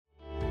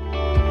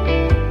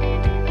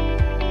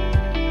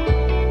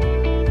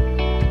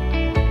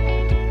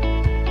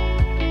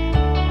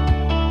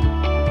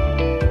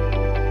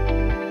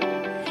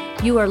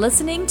You are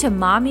listening to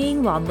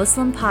Mommying While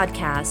Muslim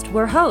podcast,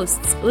 where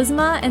hosts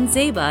Uzma and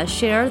Zeba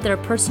share their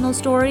personal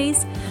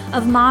stories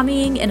of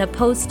mommying in a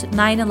post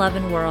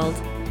 9/11 world.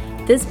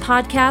 This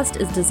podcast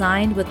is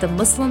designed with the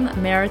Muslim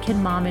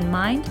American mom in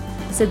mind,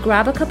 so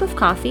grab a cup of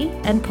coffee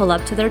and pull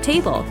up to their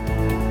table.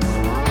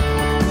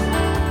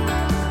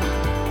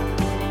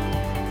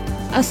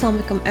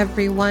 Assalamu alaikum,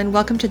 everyone.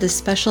 Welcome to this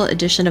special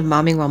edition of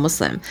Momming While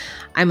Muslim.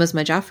 I'm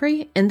Uzma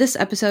Jaffrey. In this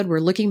episode,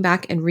 we're looking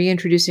back and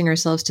reintroducing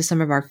ourselves to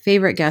some of our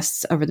favorite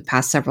guests over the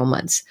past several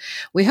months.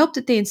 We hope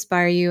that they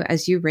inspire you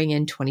as you ring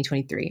in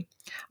 2023.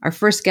 Our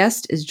first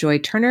guest is Joy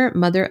Turner,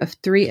 mother of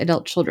 3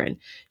 adult children.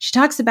 She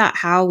talks about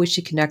how we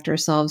should conduct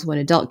ourselves when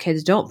adult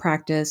kids don't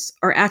practice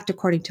or act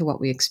according to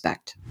what we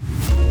expect.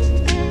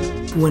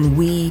 When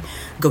we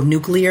go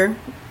nuclear,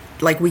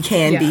 like we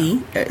can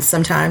be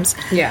sometimes,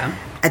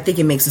 I think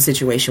it makes the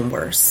situation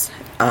worse.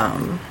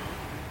 And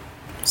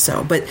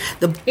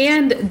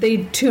they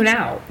tune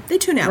out. They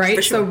tune out, right?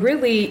 For sure. So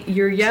really,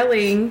 you're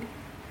yelling,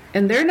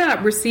 and they're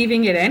not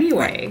receiving it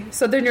anyway. Right.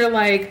 So then you're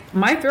like,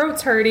 my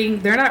throat's hurting.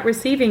 They're not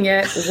receiving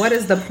it. What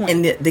is the point?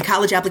 And the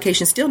college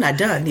application is still not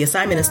done. The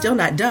assignment is still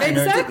not done.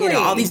 Exactly. Or,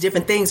 all these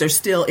different things are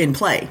still in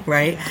play,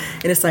 right?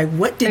 And it's like,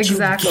 what did you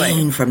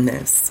gain from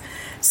this?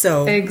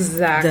 So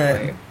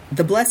exactly.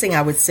 The blessing,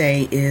 I would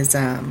say, is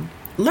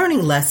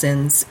learning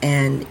lessons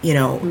and,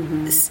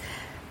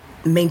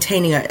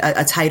 maintaining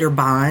a tighter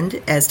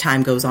bond as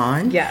time goes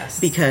on.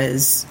 Yes.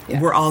 Because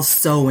we're all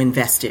so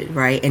invested,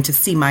 right? And to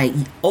see my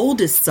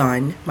oldest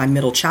son, my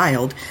middle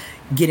child,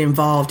 get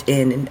involved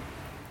in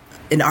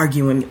an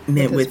argument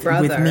with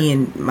me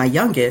and my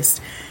youngest,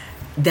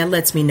 that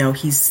lets me know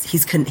he's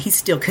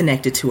still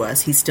connected to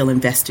us. He's still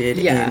invested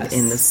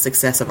in the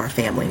success of our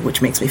family,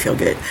 which makes me feel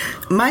good.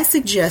 My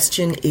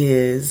suggestion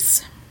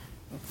is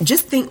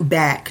just think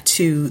back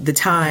to the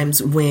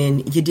times when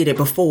you did it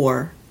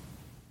before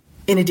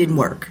and it didn't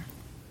work.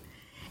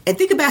 And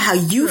think about how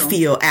you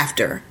feel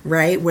after,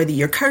 right? Whether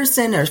you're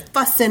cursing or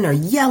fussing or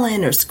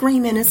yelling or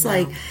screaming, it's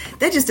like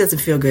that just doesn't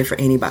feel good for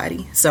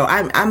anybody. So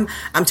I'm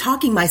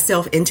talking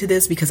myself into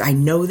this because I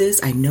know this,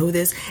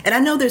 and I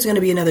know there's going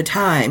to be another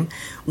time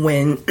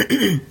when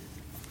I'm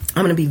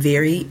going to be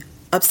very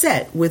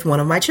upset with one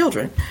of my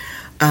children.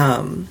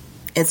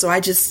 And so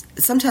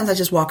sometimes I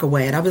just walk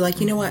away and I'll be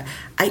like, you know what?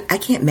 I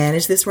can't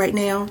manage this right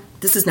now.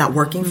 This is not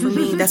working for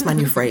me. That's my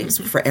new phrase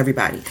for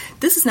everybody.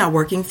 This is not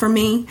working for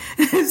me.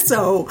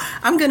 So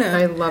I'm going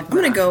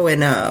to go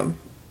and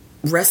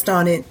rest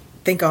on it,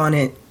 think on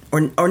it,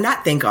 or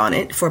not think on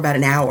it for about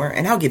an hour,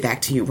 and I'll get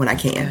back to you when I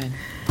can.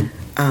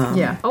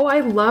 Oh,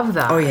 I love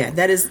that. Oh, yeah.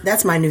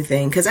 That's my new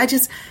thing, because I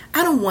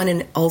don't want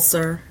an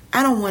ulcer.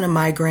 I don't want a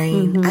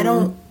migraine. I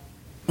don't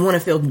want to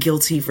feel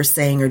guilty for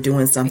saying or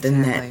doing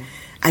something that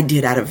I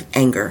did out of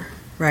anger,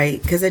 right?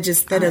 Because that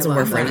doesn't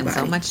work for anybody.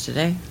 So much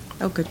today.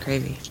 Oh, good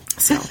gravy.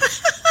 So,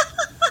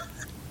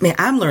 man,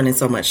 I'm learning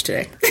so much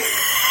today.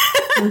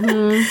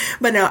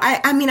 But no,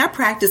 I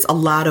practice a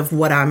lot of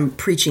what I'm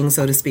preaching,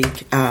 so to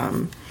speak.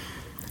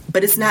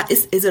 But it's not.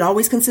 Is it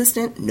always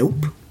consistent?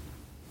 Nope.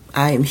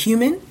 I am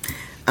human.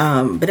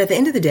 But at the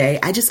end of the day,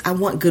 I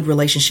want good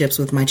relationships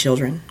with my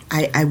children.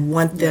 I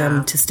want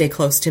them to stay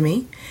close to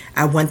me.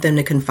 I want them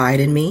to confide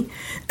in me.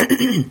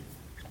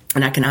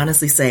 And I can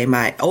honestly say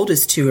my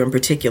oldest 2 in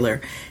particular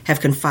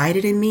have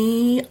confided in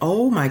me,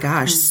 oh my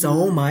gosh,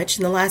 so much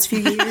in the last few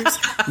years.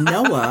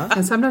 Noah.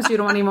 And sometimes you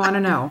don't even want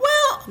to know.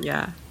 Well,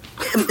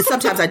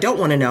 sometimes I don't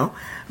want to know.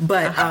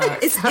 But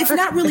it's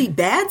not really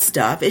bad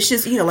stuff. It's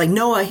just, like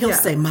Noah, he'll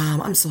say,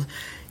 Mom,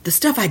 the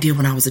stuff I did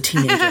when I was a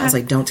teenager. I was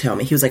like, don't tell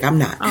me. He was like, I'm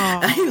not.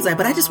 He was like,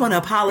 but I just want to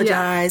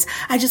apologize.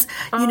 I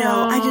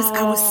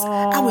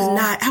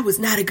was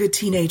not a good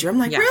teenager. I'm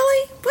like,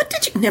 really? What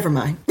did you? Never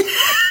mind.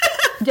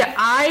 Yeah,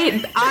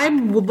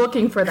 I'm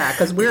looking for that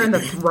because we're in the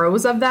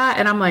throes of that,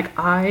 and I'm like,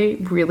 I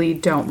really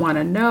don't want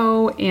to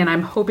know, and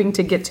I'm hoping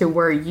to get to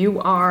where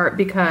you are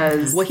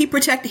because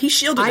he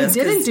shielded us. I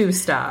didn't do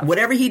stuff.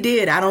 Whatever he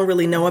did, I don't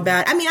really know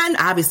about. I mean, I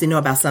obviously know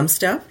about some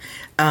stuff,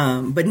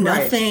 but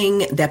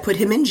nothing that put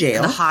him in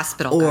jail, in the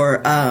hospital,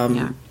 or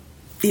Oh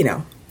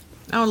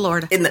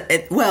Lord,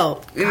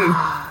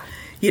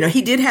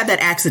 he did have that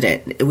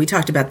accident. We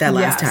talked about that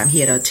last time. He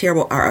had a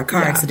terrible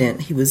car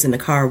accident. He was in the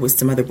car with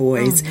some other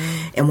boys,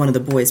 and one of the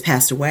boys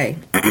passed away.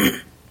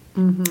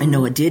 And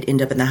Noah did end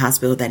up in the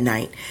hospital that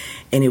night.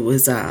 And it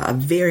was a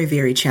very,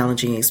 very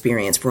challenging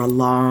experience for a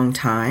long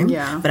time.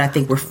 Yeah. But I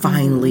think we're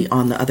finally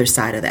on the other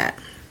side of that.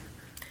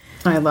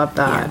 I love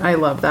that. Yeah. I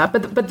love that.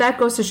 But that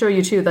goes to show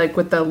you too, like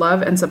with the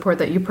love and support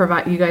that you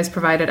guys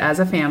provided as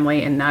a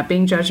family, and not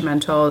being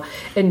judgmental,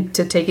 and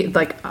to take it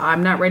like,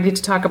 I'm not ready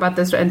to talk about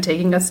this, and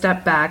taking a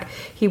step back,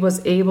 he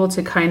was able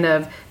to kind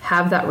of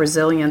have that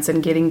resilience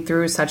and getting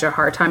through such a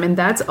hard time. And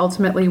that's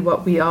ultimately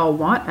what we all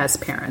want as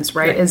parents,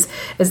 right? Is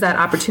that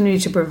opportunity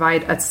to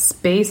provide a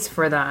space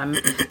for them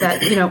that,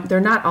 they're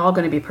not all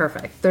going to be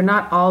perfect. They're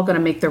not all going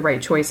to make the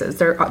right choices.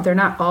 They're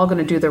not all going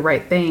to do the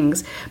right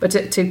things, but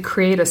to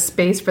create a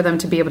space for them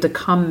to be able to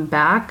come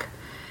back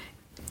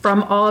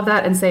from all of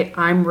that and say,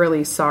 I'm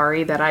really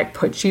sorry that I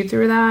put you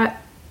through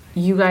that.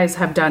 you guys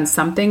have done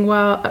something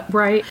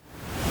right.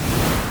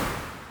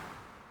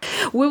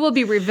 We will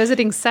be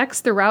revisiting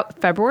sex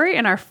throughout February,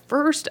 and our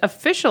first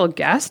official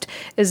guest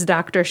is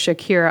Dr.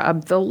 Shakira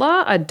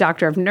Abdullah, a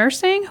doctor of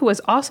nursing who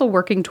is also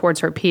working towards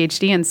her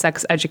PhD in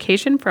sex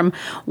education from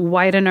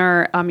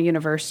Widener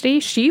University.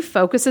 She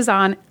focuses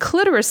on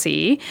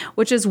clitoracy,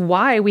 which is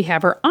why we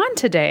have her on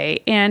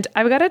today. And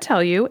I've got to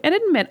tell you and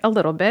admit a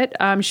little bit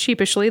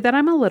sheepishly that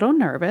I'm a little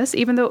nervous,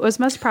 even though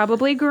Uzma's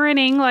probably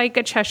grinning like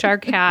a Cheshire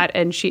cat,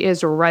 and she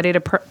is ready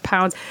to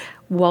pounce.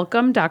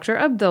 Welcome, Dr.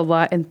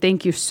 Abdullah, and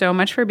thank you so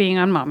much for being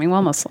on Momming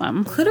While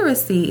Muslim.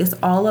 Clitoracy is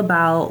all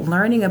about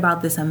learning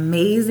about this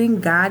amazing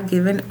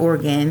God-given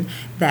organ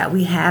that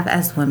we have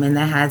as women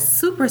that has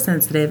super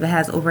sensitive. It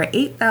has over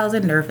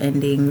 8,000 nerve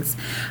endings.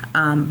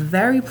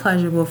 Very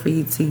pleasurable for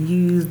you to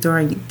use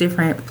during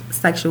different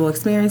sexual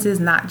experiences,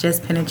 not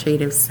just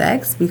penetrative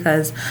sex,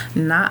 because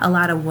not a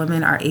lot of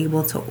women are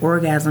able to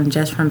orgasm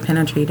just from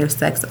penetrative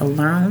sex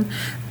alone.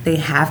 They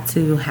have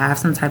to have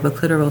some type of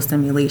clitoral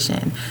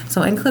stimulation.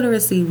 So in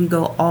clitoracy, we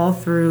go all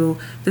through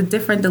the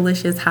different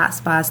delicious hot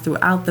spots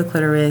throughout the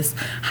clitoris,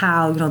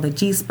 how, the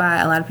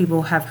G-spot, a lot of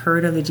people have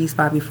heard of the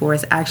G-spot before.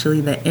 It's actually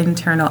the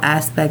internal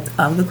aspect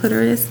of the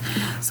clitoris.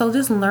 So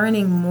just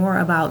learning more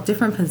about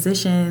different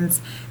positions,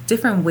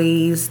 different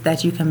ways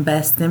that you can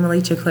best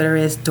stimulate your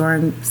clitoris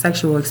during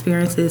sexual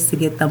experiences to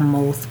get the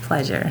most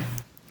pleasure.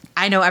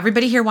 I know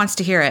everybody here wants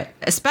to hear it,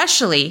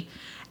 especially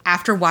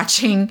after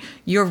watching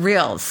your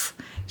reels.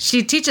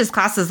 She teaches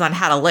classes on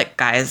how to lick,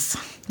 guys.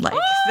 Like,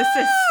 this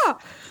is...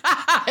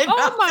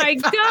 Oh, my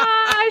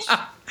gosh.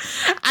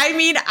 I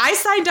mean, I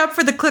signed up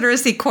for the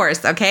clitoracy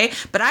course, okay?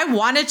 But I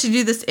wanted to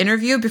do this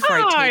interview before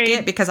I take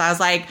it because I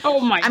was like,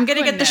 I'm going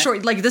to get the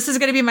short... Like, this is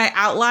going to be my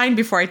outline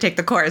before I take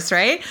the course,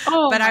 right?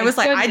 But I was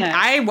like,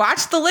 I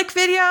watched the lick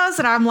videos,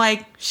 and I'm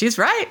like, she's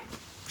right.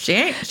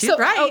 She's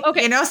right.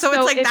 Okay. So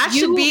it's like that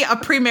should be a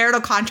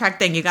premarital contract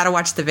thing. You got to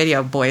watch the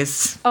video,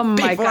 boys. Oh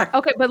my God.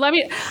 Okay. But let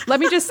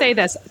me just say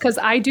this, because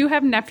I do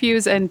have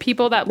nephews and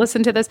people that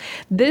listen to this.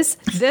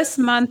 This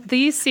month,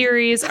 these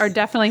series are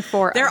definitely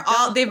for.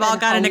 They've all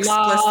got an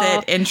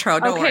explicit intro.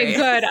 Don't worry. Okay,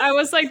 good. I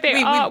was like,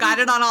 we've got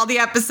it on all the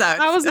episodes.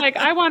 I was like,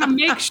 I want to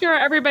make sure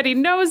everybody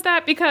knows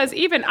that, because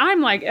even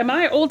I'm like, am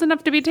I old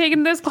enough to be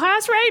taking this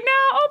class right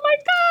now? Oh my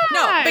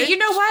God. No, but you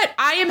know what?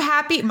 I am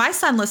happy. My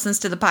son listens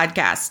to the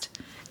podcast.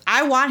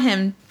 I want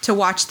him to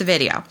watch the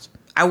video.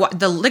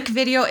 The lick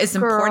video is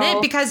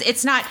important because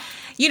it's not,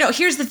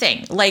 here's the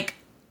thing. Like,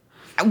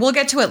 we'll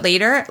get to it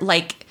later.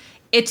 Like,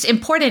 it's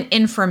important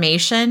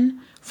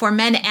information for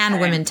men and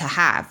women to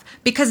have,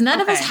 because none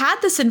of us had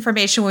this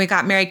information when we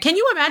got married. Can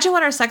you imagine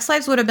what our sex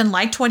lives would have been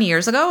like 20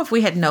 years ago if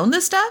we had known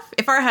this stuff?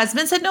 If our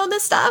husbands had known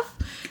this stuff?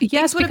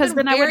 Yes, because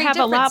then I would have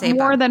a lot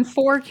more than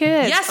 4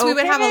 kids. Yes, we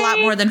would have a lot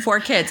more than 4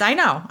 kids. I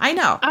know.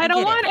 I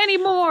don't want any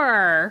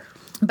more.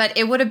 But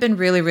it would have been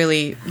really,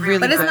 really, really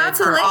good. But it's not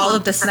too late. All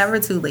of this. It's never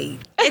too late.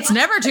 It's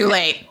never too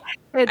late.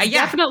 It's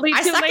definitely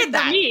too late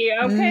for me.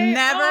 Okay.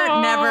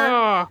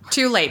 Never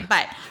too late.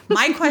 But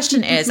my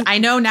question is, I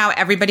know now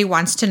everybody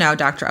wants to know,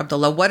 Dr.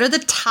 Abdullah, what are the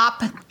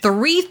top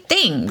 3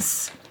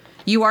 things?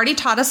 You already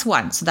taught us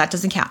one, so that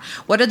doesn't count.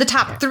 What are the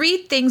top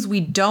 3 things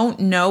we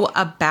don't know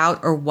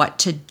about or what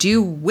to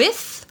do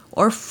with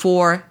or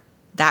for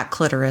that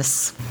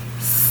clitoris?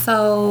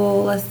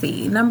 So let's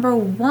see. Number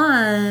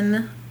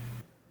 1...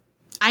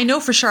 I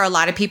know for sure a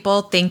lot of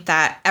people think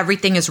that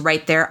everything is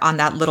right there on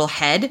that little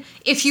head,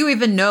 if you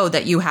even know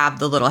that you have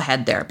the little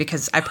head there,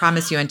 because I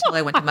promise you, until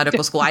I went to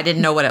medical school, I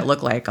didn't know what it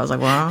looked like. I was like,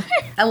 well.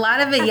 A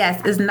lot of it,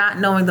 yes, is not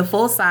knowing the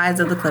full size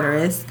of the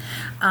clitoris,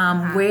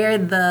 where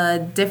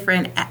the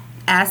different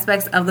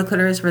aspects of the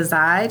clitoris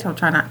reside. I'll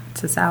try not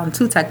to sound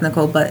too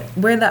technical, but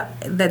where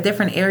the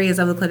different areas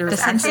of the clitoris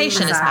the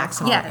sensation is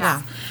maximal. Yes.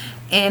 Yeah.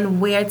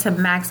 And where to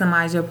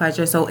maximize your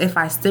pleasure. So if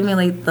I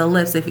stimulate the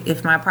lips,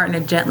 if my partner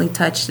gently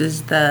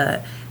touches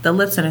the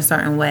lips in a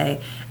certain way,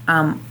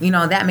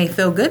 that may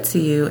feel good to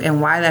you,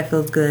 and why that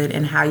feels good,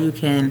 and how you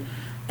can,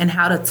 and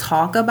how to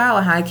talk about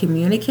and how to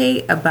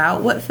communicate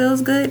about what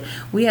feels good.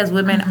 We as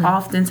women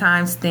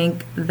oftentimes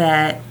think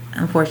that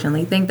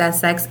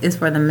sex is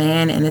for the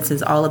man and this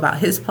is all about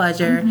his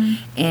pleasure.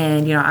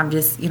 And, I'm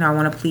just, I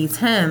want to please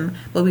him.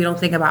 But we don't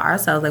think about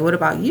ourselves. Like, what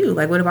about you?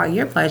 Like, what about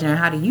your pleasure and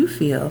how do you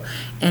feel?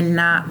 And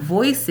not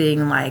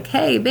voicing like,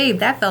 hey, babe,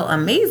 that felt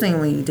amazing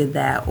when you did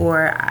that.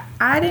 Or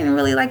I didn't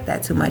really like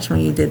that too much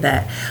when you did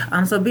that.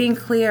 So being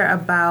clear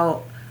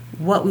about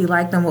what we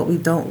like and what we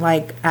don't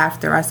like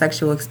after our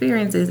sexual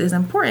experiences is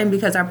important,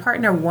 because our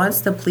partner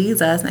wants to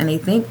please us and they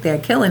think they're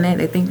killing it.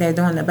 They think they're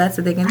doing the best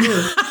that they can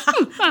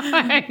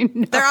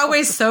do. They're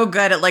always so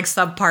good at like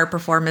subpar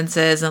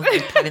performances and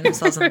like patting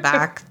themselves on the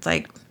back. It's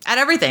like at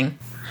everything.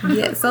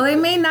 Yeah, so they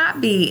may not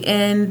be.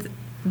 And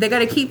they're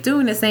going to keep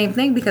doing the same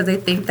thing because they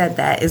think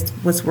that is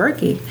what's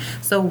working.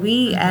 So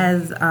we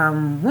as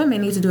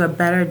women need to do a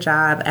better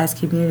job as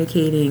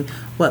communicating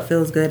what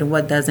feels good and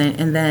what doesn't,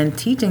 and then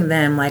teaching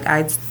them. Like,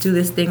 I do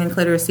this thing in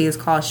Cliteracy, it's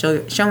called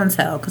show and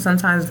tell, because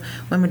sometimes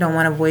women don't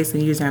want to voice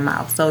and use their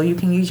mouth. So you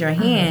can use your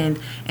hand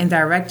and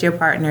direct your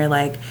partner,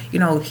 like,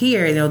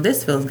 here,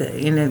 this feels good.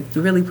 And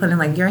really putting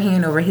like your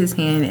hand over his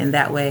hand, and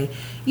that way,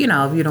 if you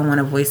don't want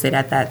to voice it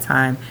at that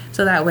time.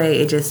 So that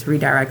way it just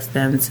redirects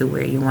them to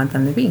where you want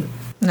them to be.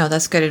 No,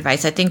 that's good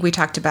advice. I think we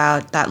talked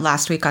about that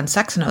last week on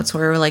Sex Notes,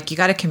 where we were like, you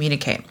got to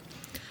communicate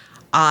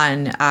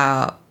on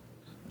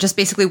just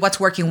basically what's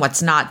working,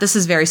 what's not. This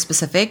is very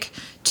specific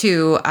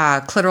to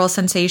clitoral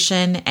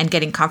sensation and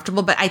getting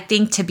comfortable. But I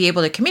think to be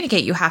able to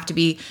communicate, you have to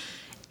be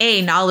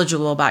A,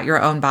 knowledgeable about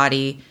your own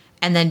body,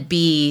 and then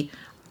B,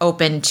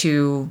 open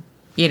to,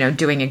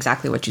 doing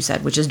exactly what you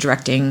said, which is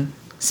directing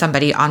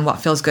somebody on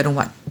what feels good and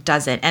what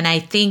doesn't. And I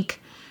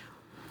think,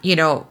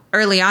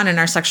 early on in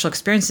our sexual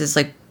experiences,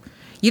 like,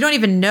 you don't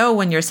even know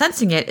when you're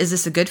sensing it, is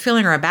this a good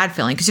feeling or a bad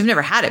feeling? Because you've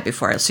never had it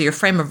before. So your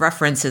frame of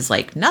reference is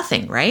like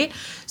nothing, right?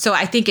 So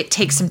I think it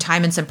takes some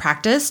time and some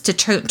practice to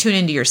tune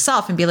into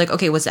yourself and be like,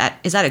 okay, is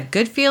that a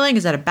good feeling?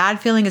 Is that a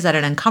bad feeling? Is that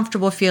an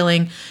uncomfortable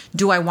feeling?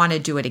 Do I want to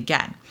do it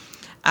again?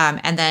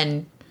 And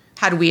then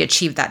how do we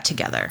achieve that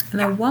together? And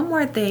then one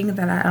more thing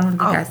that I don't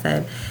think I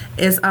said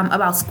is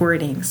about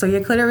squirting. So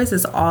your clitoris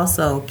is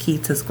also key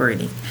to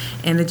squirting.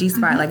 And the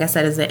G-spot, like I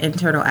said, is an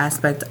internal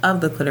aspect of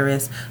the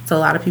clitoris. So a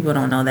lot of people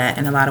don't know that,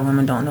 and a lot of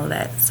women don't know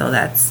that. So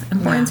that's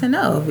important to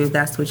know if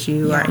that's what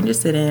you are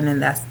interested in, and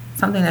that's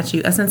something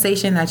a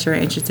sensation that you're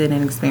interested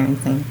in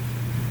experiencing.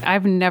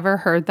 I've never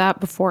heard that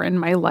before in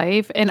my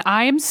life, and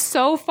I am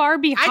so far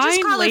behind. I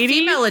just call ladies. it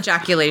female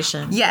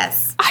ejaculation.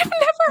 Yes. I've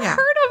never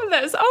heard of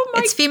this. Oh my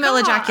god. It's female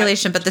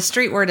ejaculation, but the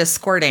street word is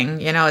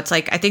squirting. It's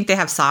like, I think they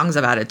have songs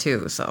about it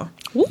too, so.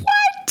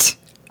 What?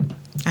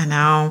 I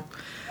know.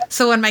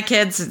 So when my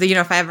kids,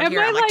 if I ever hear,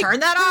 I'm like,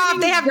 turn that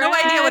off. They have no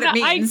idea what it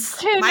means.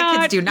 My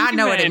kids do not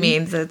know what it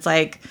means. It's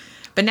like,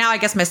 but now I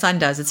guess my son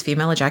does. It's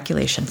female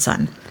ejaculation,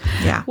 son.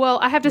 Yeah. Well,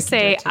 I have to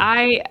say,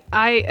 I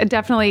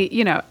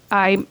definitely,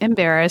 I'm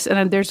embarrassed,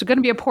 and there's going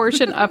to be a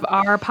portion of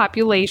our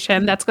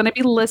population that's going to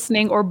be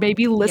listening, or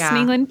maybe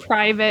listening in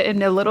private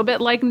and a little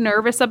bit like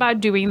nervous about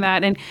doing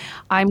that. And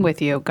I'm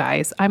with you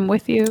guys. I'm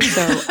with you.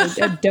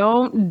 So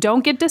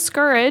don't get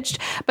discouraged.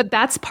 But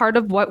that's part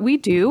of what we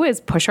do,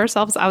 is push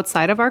ourselves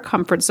outside of our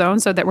comfort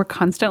zone so that we're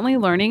constantly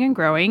learning and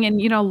growing.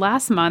 And,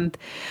 last month,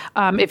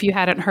 if you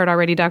hadn't heard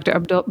already, Dr.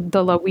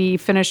 Abdullah, we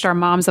finished our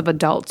Moms of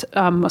Adult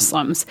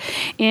Muslims.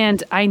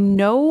 And I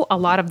know a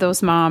lot of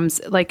those moms,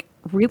 like,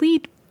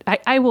 really,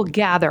 I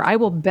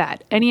will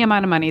bet any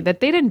amount of money that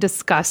they didn't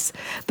discuss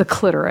the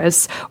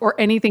clitoris or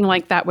anything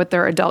like that with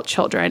their adult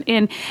children.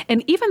 And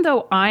even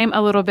though I'm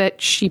a little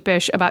bit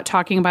sheepish about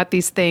talking about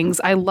these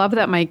things, I love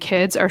that my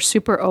kids are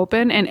super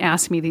open and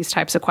ask me these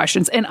types of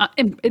questions.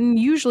 And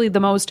usually the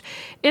most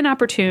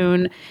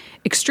inopportune,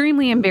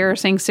 extremely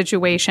embarrassing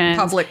situations.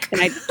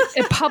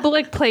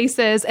 Public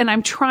places. And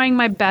I'm trying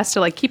my best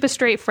to keep a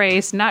straight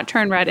face, not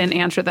turn red, and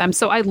answer them.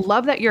 So I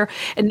love that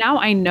and now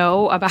I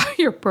know about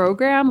your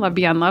program, Love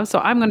Beyond Love. So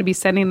I'm going to be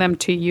sending them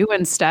to you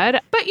instead.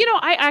 But,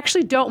 I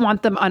actually don't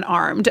want them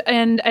unarmed,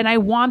 and I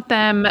want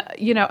them,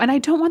 and I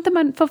don't want them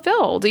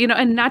unfulfilled,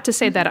 and not to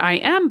say that I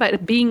am,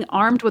 but being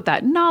armed with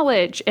that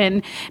knowledge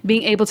and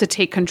being able to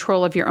take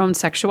control of your own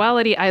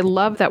sexuality. I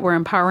love that we're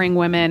empowering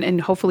women,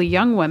 and hopefully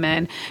young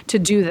women, to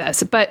do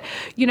this. But,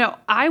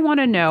 I want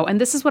to know, and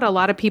this is what a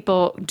lot of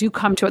people do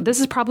come to it. This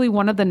is probably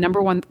one of the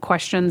number one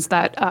questions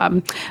that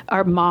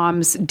our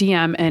moms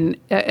DM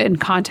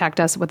and contact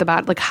us with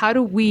about, like, how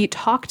do we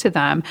talk to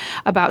them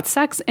about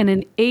sex in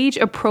an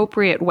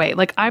age-appropriate way?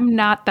 Like, I'm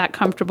not that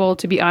comfortable,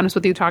 to be honest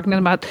with you, talking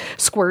about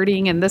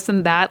squirting and this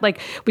and that. Like,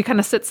 we kind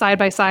of sit side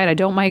by side. I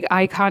don't make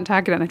eye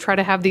contact, and I try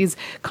to have these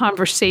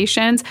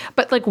conversations.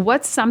 But, like,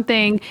 what's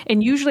something,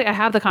 and usually I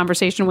have the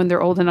conversation when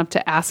they're old enough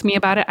to ask me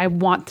about it. I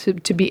want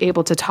to be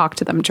able to talk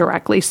to them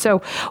directly. So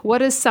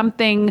what are some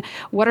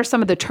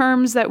of the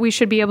terms that we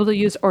should be able to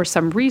use, or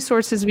some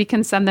resources we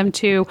can send them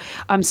to,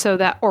 so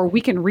that, or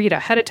we can read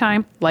ahead of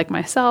time, like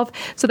myself,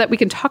 so that we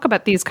can talk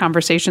about these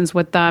conversations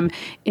with them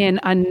in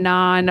a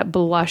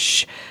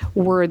non-blush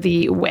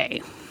worthy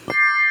way.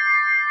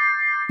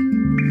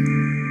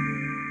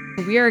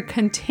 We are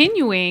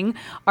continuing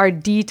our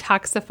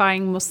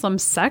Detoxifying Muslim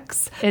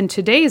Sex, and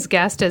today's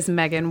guest is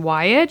Megan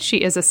Wyatt. She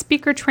is a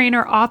speaker,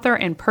 trainer, author,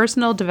 and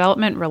personal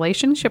development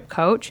relationship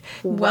coach.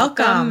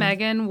 Welcome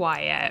Megan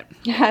Wyatt.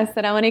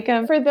 Assalamu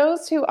alaikum. For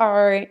those who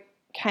are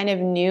kind of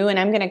new, and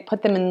I'm going to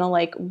put them in the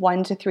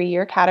 1 to 3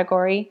 year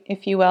category,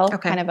 if you will,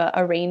 kind of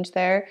a range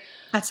there.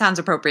 That sounds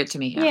appropriate to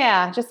me.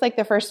 Yeah, just like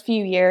the first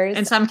few years.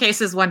 In some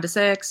cases, 1 to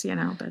 6,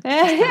 but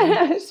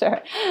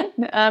sure.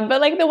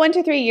 But the 1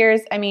 to 3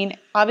 years, I mean,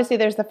 obviously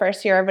there's the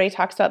first year. Everybody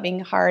talks about being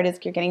hard as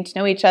you're getting to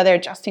know each other,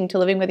 adjusting to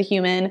living with a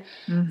human.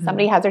 Mm-hmm.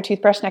 Somebody has their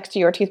toothbrush next to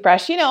your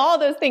toothbrush, all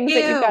those things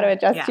that you've got to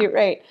adjust to,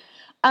 right?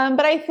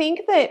 But I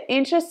think that,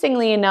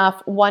 interestingly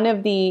enough, one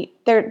of the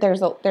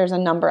there's a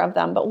number of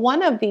them, but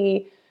one of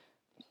the,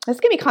 this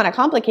can be kind of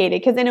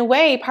complicated, because in a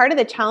way, part of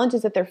the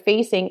challenges that they're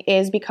facing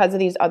is because of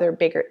these other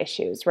bigger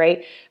issues,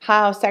 right?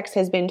 How sex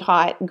has been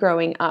taught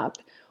growing up.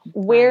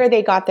 where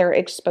they got their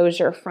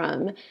exposure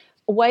from.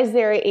 Was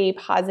there a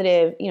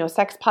positive,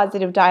 sex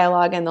positive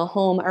dialogue in the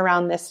home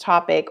around this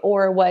topic,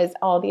 or was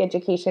all the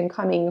education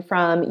coming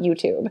from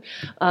YouTube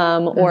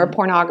or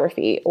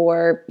pornography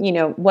or,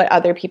 what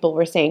other people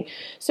were saying?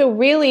 So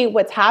really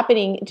what's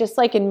happening, just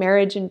like in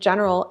marriage in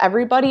general,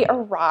 everybody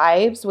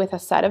arrives with a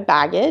set of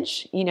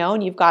baggage,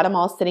 and you've got them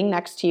all sitting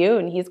next to you,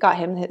 and he's got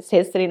his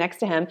sitting next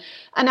to him.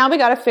 And now we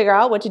got to figure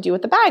out what to do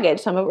with the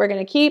baggage. Some of it we're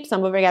going to keep,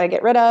 some of it we got to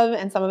get rid of,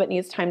 and some of it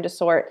needs time to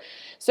sort.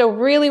 So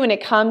really, when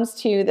it comes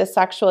to the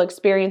sexual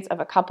experience of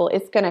a couple,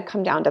 it's going to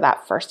come down to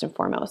that first and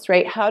foremost,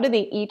 right? How do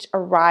they each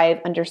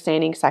arrive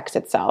understanding sex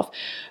itself?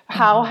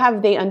 How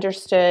have they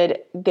understood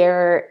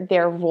their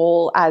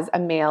role as a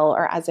male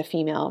or as a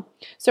female?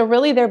 So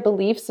really, their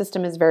belief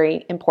system is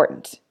very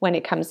important when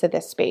it comes to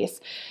this space.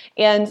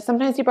 And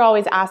sometimes people are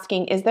always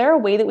asking, is there a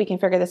way that we can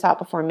figure this out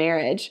before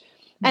marriage?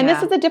 And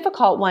this is a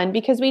difficult one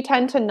because we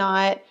tend to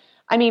not,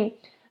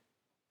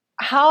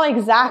 how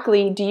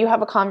exactly do you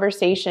have a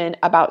conversation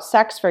about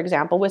sex, for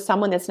example, with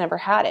someone that's never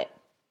had it?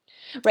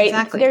 Right?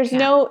 Exactly.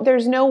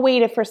 There's no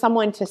way for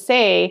someone to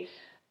say,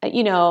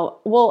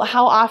 well,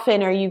 how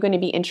often are you going to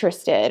be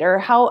interested? Or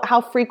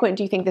how frequent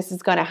do you think this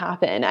is going to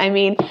happen?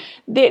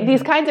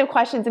 These kinds of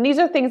questions, and these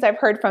are things I've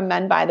heard from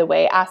men, by the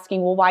way,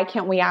 asking, well, why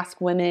can't we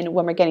ask women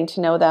when we're getting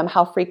to know them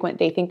how frequent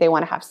they think they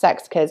want to have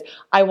sex? Because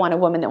I want a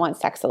woman that wants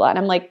sex a lot. And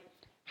I'm like,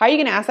 how are you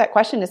going to ask that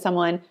question to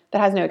someone that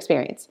has no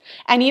experience?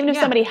 And even if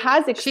somebody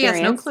has experience,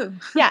 she has no clue.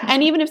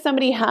 And even if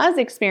somebody has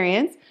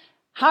experience,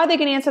 how are they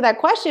going to answer that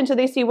question so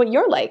they see what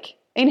you're like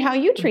and how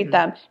you treat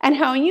them and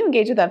how you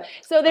engage with them?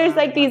 So there's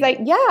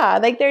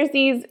there's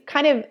these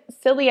kind of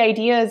silly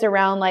ideas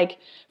around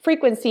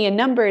frequency and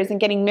numbers and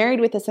getting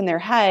married with this in their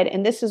head.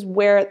 And this is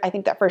where I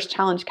think that first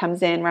challenge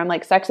comes in, where I'm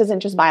like, sex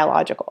isn't just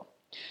biological.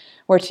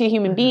 We're two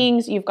human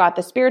beings. You've got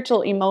the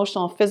spiritual,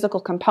 emotional, physical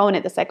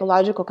component, the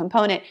psychological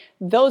component.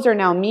 Those are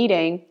now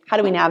meeting. How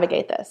do we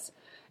navigate this?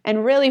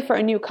 And really for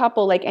a new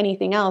couple, like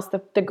anything else,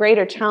 the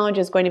greater challenge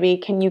is going to be,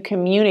 can you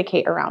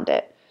communicate around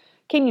it?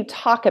 Can you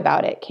talk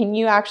about it? Can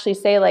you actually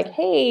say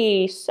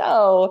hey,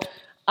 so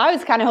I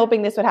was kind of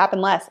hoping this would happen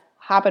less,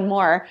 happen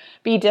more,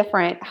 be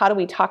different. How do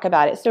we talk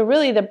about it? So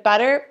really the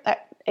better,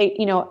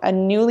 a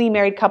newly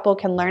married couple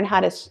can learn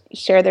how to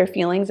share their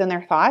feelings and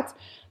their thoughts,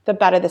 the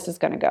better this is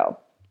going to go.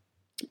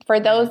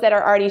 For those that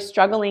are already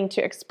struggling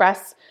to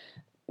express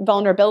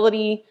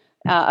vulnerability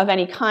of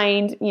any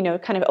kind,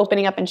 kind of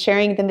opening up and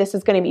sharing, then this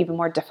is going to be even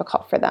more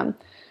difficult for them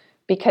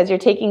because you're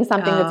taking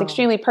something that's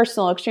extremely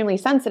personal, extremely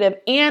sensitive.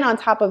 And on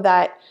top of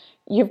that,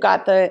 you've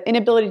got the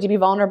inability to be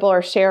vulnerable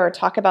or share or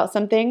talk about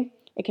something.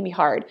 It can be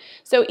hard.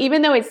 So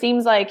even though it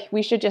seems like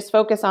we should just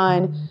focus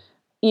on,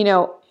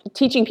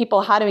 teaching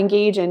people how to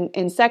engage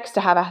in sex to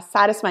have a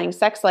satisfying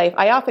sex life,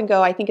 I often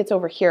go, I think it's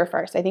over here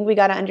first. I think we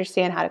got to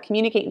understand how to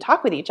communicate and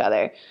talk with each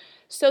other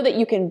so that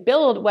you can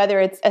build, whether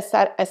it's a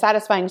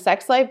satisfying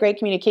sex life, great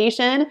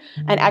communication,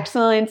 an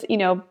excellent,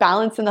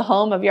 balance in the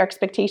home of your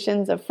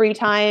expectations of free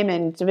time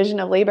and division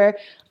of labor.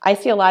 I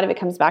see a lot of it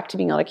comes back to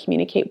being able to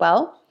communicate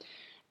well.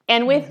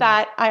 And with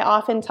that, I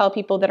often tell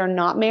people that are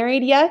not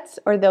married yet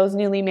or those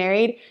newly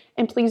married,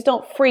 and please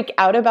don't freak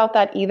out about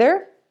that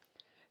either.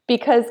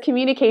 Because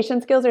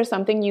communication skills are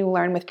something you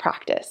learn with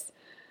practice.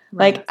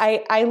 Right.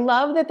 I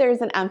love that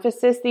there's an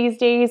emphasis these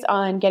days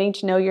on getting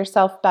to know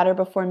yourself better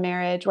before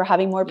marriage. We're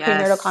having more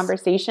premarital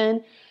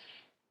conversation.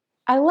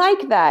 I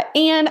like that.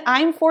 And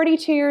I'm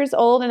 42 years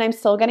old and I'm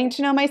still getting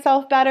to know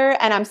myself better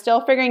and I'm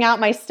still figuring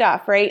out my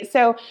stuff, right?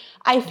 So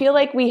I feel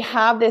like we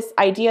have this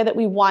idea that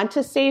we want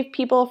to save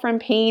people from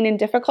pain and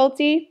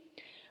difficulty.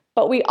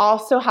 But we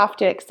also have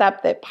to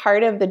accept that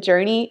part of the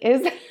journey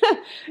is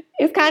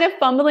kind of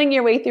fumbling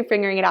your way through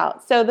figuring it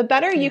out. So the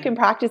better you can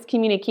practice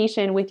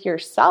communication with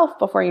yourself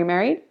before you're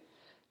married,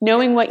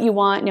 knowing what you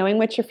want, knowing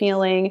what you're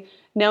feeling,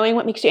 knowing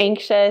what makes you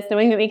anxious,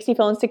 knowing what makes you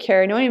feel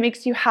insecure, knowing what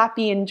makes you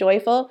happy and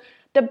joyful,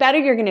 the better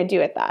you're going to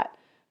do at that.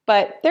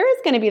 But there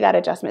is going to be that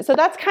adjustment. So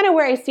that's kind of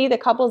where I see the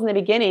couples in the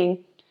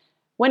beginning.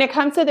 When it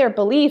comes to their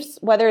beliefs,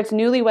 whether it's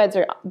newlyweds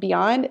or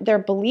beyond, their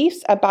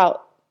beliefs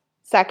about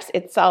sex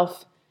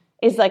itself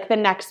is like the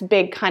next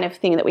big kind of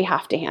thing that we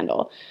have to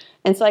handle.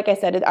 And so like I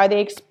said,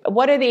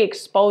 what are they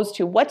exposed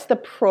to? What's the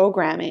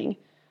programming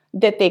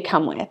that they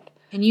come with?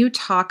 And you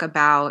talk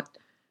about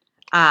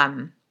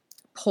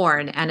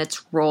porn and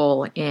its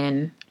role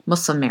in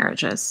Muslim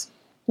marriages.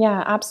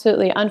 Yeah,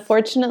 absolutely.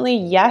 Unfortunately,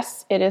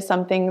 yes, it is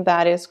something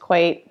that is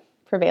quite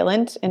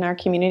prevalent in our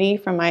community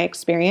from my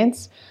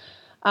experience.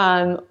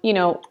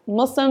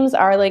 Muslims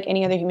are like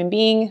any other human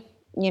being,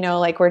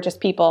 we're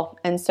just people.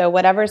 And so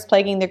whatever's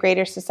plaguing the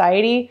greater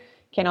society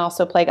can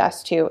also plague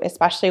us too,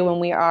 especially when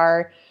we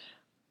are,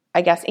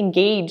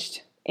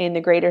 engaged in the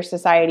greater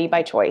society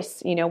by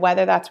choice,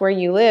 whether that's where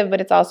you live,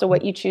 but it's also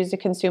what you choose to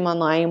consume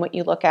online, what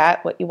you look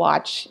at, what you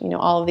watch,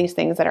 all of these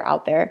things that are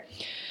out there.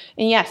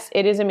 And yes,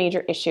 it is a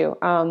major issue.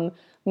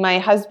 My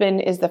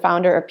husband is the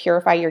founder of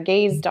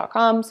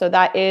purifyyourgaze.com. So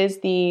that is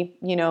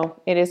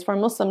it is for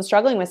Muslims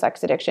struggling with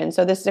sex addiction.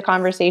 So this is a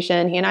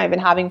conversation he and I have been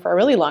having for a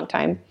really long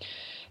time.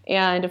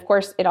 And of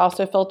course, it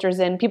also filters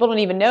in. People don't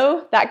even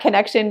know that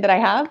connection that I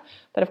have,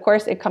 but of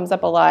course, it comes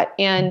up a lot.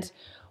 And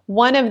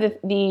one of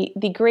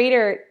the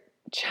greater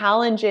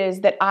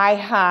challenges that I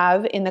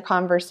have in the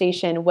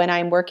conversation when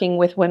I'm working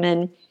with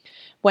women,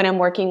 when I'm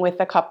working with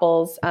the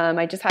couples,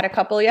 I just had a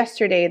couple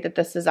yesterday that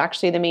this is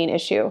actually the main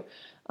issue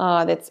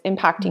that's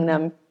impacting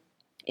them,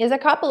 is a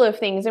couple of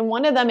things. And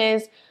one of them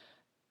is,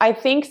 I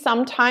think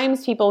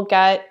sometimes people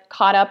get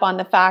caught up on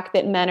the fact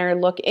that men are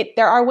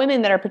there are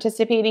women that are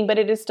participating, but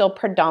it is still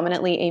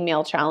predominantly a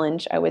male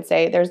challenge, I would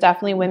say. There's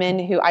definitely women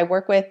who I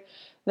work with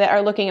that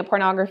are looking at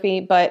pornography,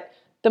 but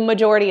the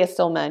majority is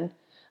still men.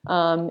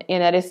 And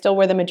that is still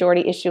where the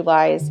majority issue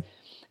lies.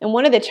 And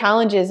one of the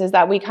challenges is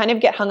that we kind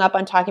of get hung up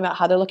on talking about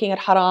how they're looking at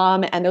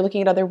haram and they're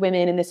looking at other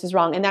women and this is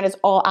wrong. And that is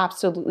all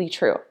absolutely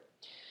true.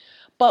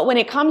 But when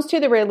it comes to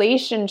the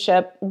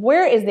relationship,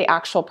 where is the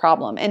actual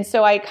problem? And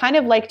so I kind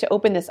of like to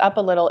open this up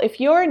a little. If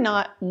you're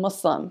not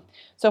Muslim,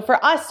 so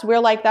for us,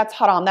 we're like, that's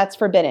haram, that's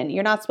forbidden.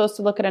 You're not supposed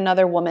to look at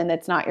another woman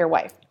that's not your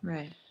wife.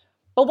 Right.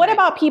 But what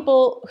about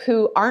people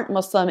who aren't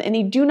Muslim and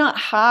they do not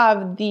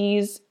have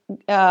these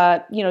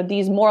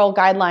these moral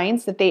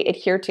guidelines that they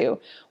adhere to?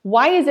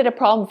 Why is it a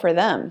problem for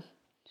them?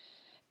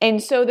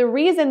 And so the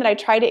reason that I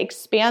try to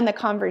expand the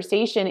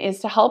conversation is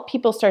to help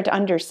people start to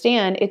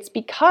understand it's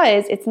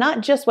because it's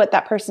not just what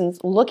that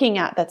person's looking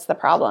at that's the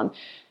problem.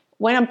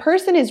 When a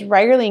person is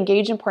regularly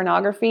engaged in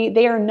pornography,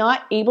 they are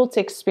not able to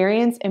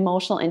experience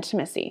emotional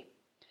intimacy.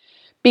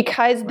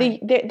 Because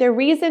the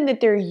reason that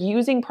they're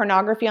using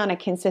pornography on a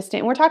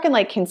consistent, we're talking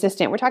like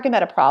consistent, we're talking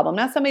about a problem,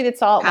 not somebody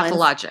that's all at once.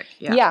 Pathologic,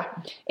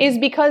 is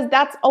because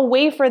that's a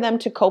way for them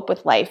to cope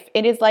with life.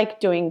 It is like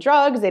doing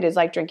drugs, it is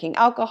like drinking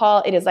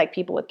alcohol, it is like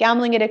people with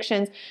gambling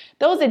addictions.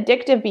 Those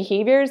addictive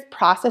behaviors,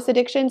 process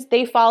addictions,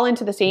 they fall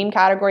into the same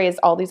category as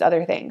all these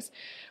other things.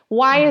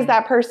 Why is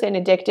that person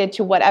addicted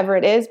to whatever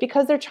it is?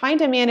 Because they're trying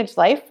to manage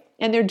life.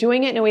 And they're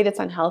doing it in a way that's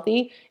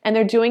unhealthy. And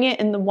they're doing it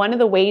in one of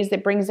the ways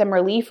that brings them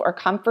relief or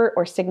comfort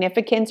or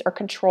significance or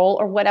control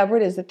or whatever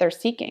it is that they're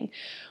seeking.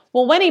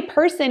 Well, when a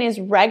person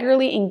is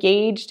regularly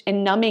engaged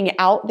in numbing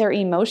out their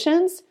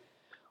emotions,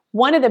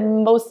 one of the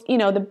most,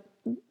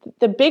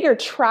 the bigger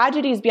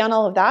tragedies beyond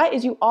all of that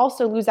is you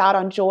also lose out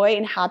on joy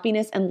and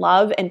happiness and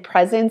love and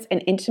presence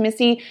and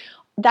intimacy.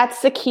 That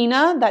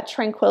sakina, that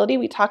tranquility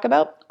we talk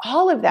about,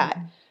 all of that.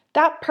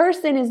 That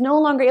person is no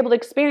longer able to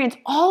experience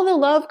all the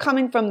love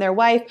coming from their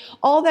wife,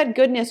 all that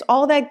goodness,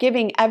 all that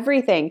giving,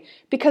 everything,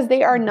 because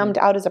they are numbed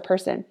out as a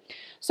person.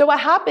 So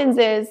what happens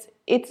is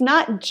it's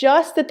not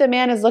just that the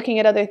man is looking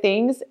at other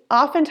things.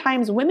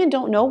 Oftentimes women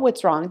don't know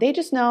what's wrong. They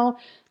just know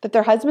that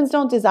their husbands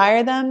don't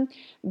desire them.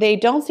 They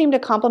don't seem to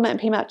compliment and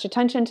pay much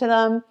attention to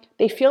them.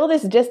 They feel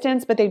this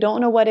distance, but they don't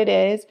know what it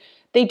is.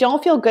 They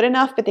don't feel good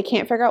enough, but they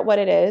can't figure out what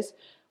it is.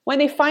 When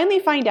they finally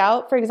find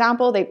out, for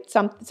example,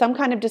 some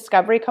kind of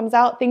discovery comes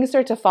out, things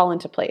start to fall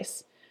into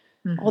place.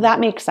 Well, that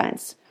makes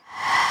sense.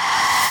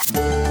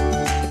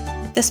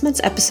 This month's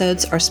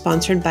episodes are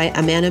sponsored by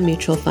Amana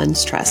Mutual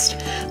Funds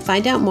Trust.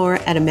 Find out more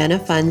at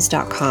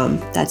amanafunds.com.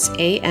 That's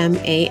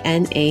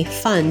AMANA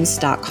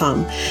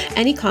funds.com.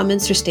 Any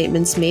comments or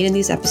statements made in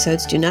these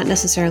episodes do not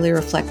necessarily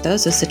reflect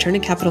those of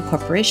Saturna Capital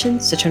Corporation,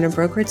 Saturna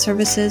Brokerage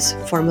Services,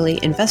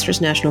 formerly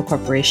Investors National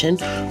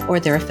Corporation, or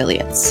their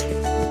affiliates.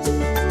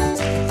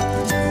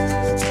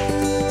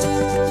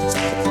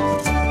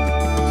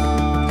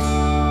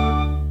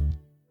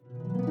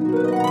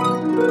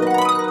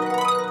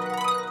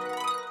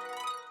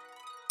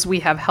 We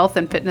have health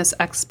and fitness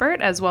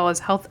expert as well as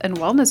health and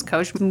wellness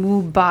coach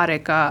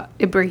Mubaraka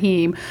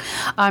Ibrahim.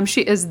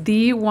 She is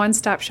the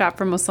one-stop shop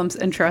for Muslims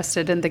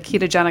interested in the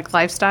ketogenic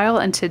lifestyle,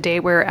 and today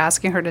we're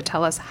asking her to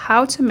tell us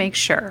how to make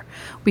sure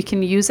we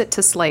can use it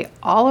to slay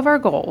all of our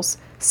goals,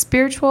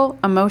 spiritual,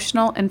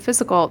 emotional, and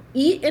physical.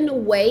 Eat in a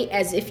way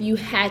as if you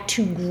had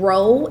to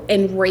grow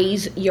and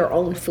raise your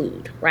own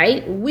food,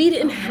 right? We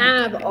didn't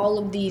have all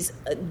of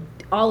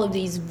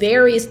these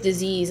various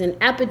disease and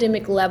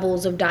epidemic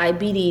levels of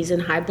diabetes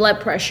and high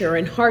blood pressure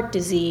and heart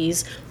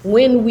disease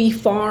when we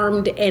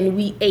farmed and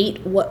we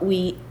ate what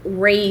we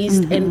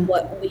raised and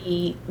what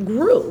we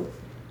grew.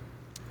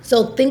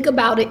 So think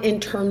about it in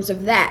terms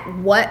of that.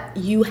 What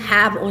you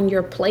have on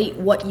your plate,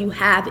 what you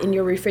have in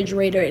your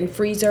refrigerator and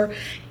freezer,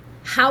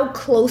 how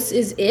close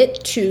is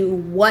it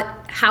to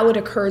how it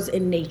occurs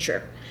in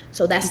nature?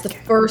 So that's the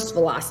first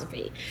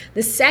philosophy.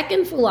 The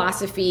second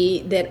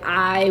philosophy that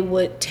I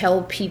would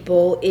tell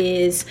people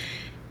is,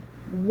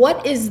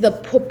 what is the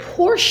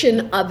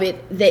proportion of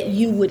it that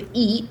you would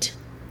eat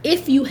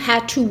if you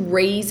had to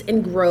raise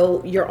and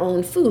grow your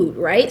own food,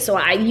 right? So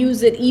I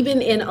use it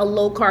even in a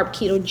low-carb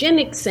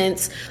ketogenic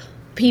sense.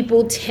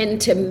 People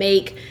tend to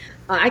make,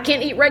 I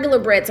can't eat regular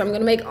bread, so I'm going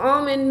to make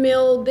almond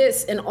meal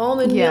this and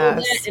almond meal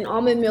that and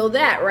almond meal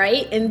that,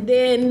 right? And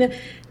then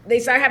they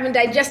start having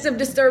digestive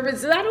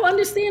disturbances. I don't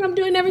understand. I'm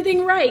doing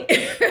everything right,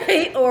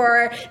 right?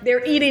 Or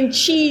they're eating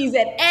cheese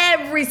at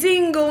every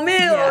single meal.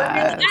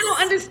 Yes. I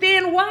don't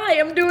understand why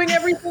I'm doing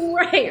everything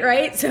right,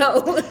 right?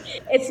 So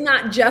it's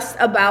not just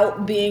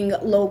about being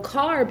low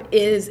carb.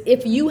 Is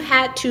if you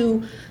had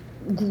to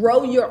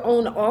grow your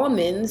own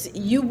almonds,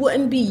 you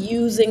wouldn't be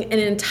using an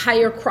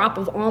entire crop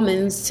of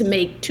almonds to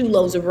make 2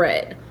 loaves of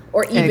bread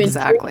or even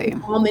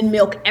almond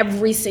milk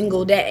every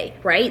single day,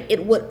 right?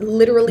 It would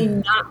literally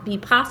not be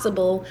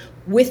possible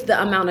with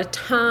the amount of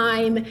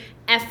time,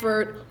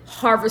 effort,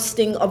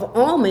 harvesting of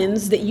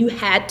almonds that you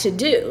had to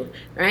do,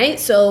 right?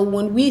 So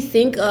when we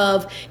think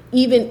of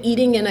even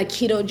eating in a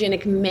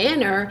ketogenic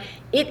manner,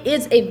 it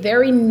is a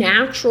very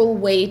natural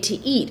way to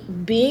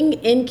eat. Being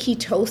in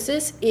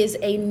ketosis is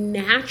a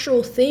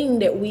natural thing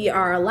that we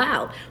are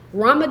allowed.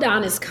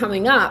 Ramadan is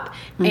coming up,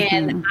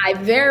 and I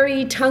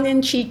very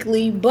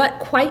tongue-in-cheekly but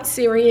quite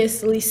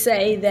seriously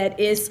say that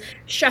it's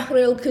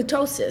Shahrul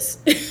Ketosis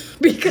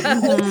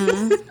because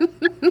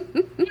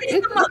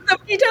it's the month of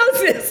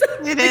ketosis.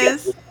 It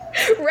is.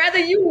 Whether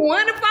you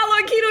want to follow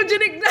a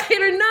ketogenic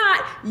diet or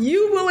not,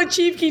 you will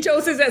achieve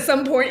ketosis at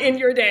some point in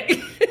your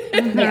day.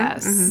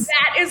 Yes.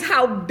 That is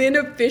how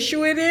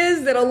beneficial it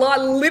is that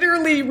Allah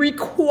literally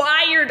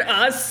required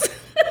us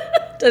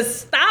to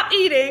stop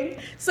eating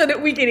so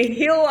that we can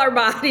heal our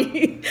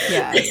body.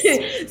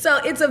 Yes. So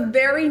it's a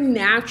very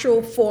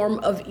natural form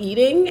of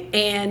eating.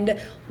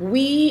 And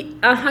we,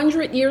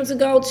 100 years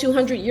ago,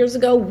 200 years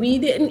ago, we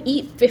didn't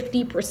eat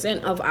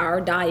 50% of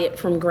our diet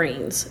from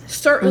grains.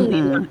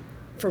 Certainly not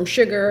from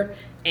sugar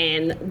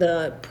and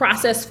the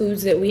processed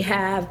foods that we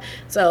have.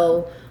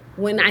 So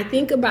when I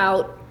think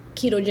about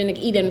ketogenic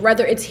eating,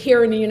 whether it's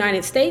here in the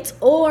United States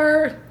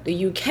or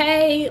the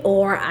UK,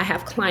 or I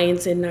have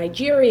clients in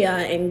Nigeria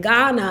and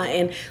Ghana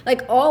and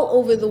like all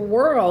over the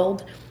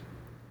world,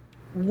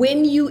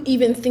 when you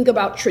even think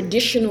about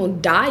traditional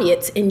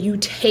diets and you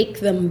take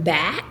them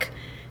back,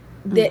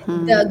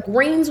 the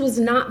grains was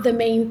not the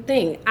main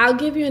thing. I'll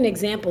give you an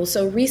example.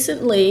 So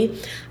recently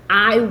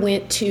I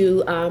went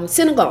to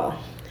Senegal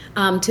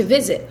to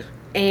visit.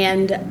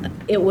 And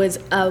it was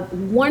a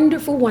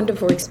wonderful,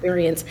 wonderful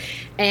experience.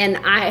 And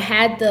I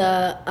had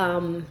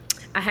the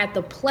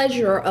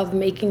pleasure of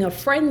making a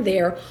friend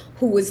there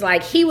who was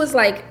like, he was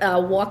like a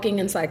walking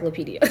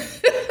encyclopedia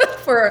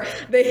for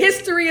the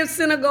history of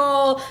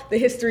Senegal, the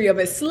history of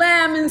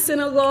Islam in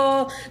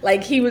Senegal.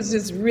 Like, he was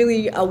just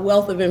really a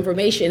wealth of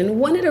information. And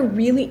one of the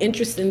really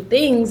interesting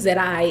things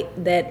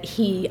that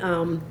he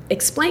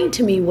explained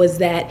to me was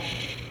that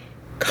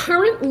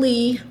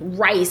currently,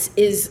 rice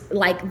is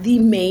like the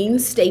main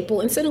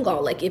staple in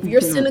Senegal. Like, if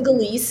you're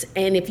Senegalese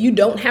and if you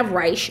don't have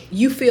rice,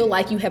 you feel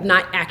like you have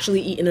not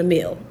actually eaten a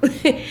meal.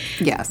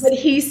 Yes. But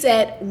he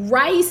said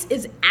rice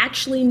is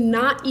actually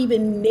not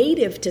even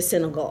native to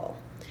Senegal.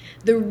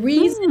 The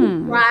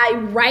reason why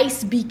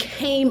rice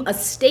became a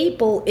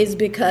staple is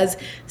because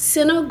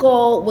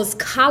Senegal was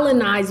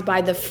colonized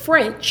by the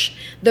French.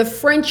 The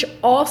French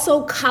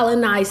also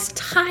colonized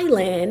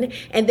Thailand,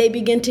 and they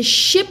began to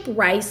ship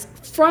rice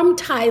from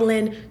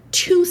Thailand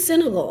to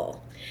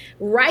Senegal.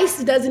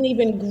 Rice doesn't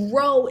even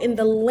grow in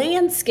the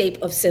landscape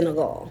of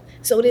Senegal.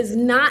 So it is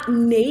not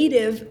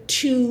native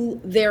to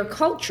their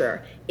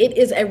culture. It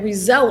is a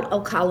result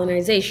of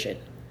colonization.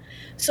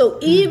 So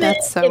even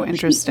That's so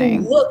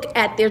interesting. People look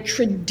at their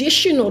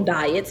traditional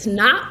diets,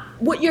 not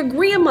what your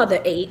grandmother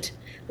ate,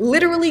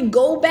 literally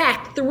go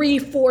back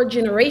 3-4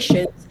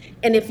 generations.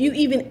 And if you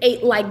even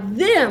ate like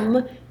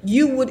them,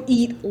 you would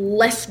eat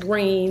less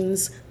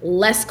grains,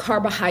 less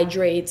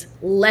carbohydrates,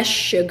 less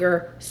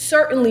sugar,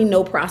 certainly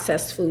no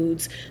processed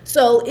foods.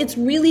 So it's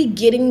really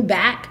getting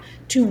back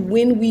to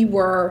when we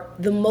were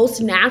the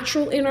most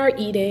natural in our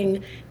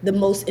eating, the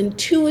most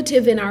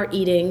intuitive in our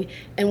eating,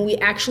 and we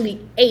actually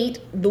ate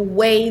the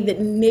way that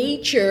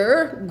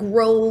nature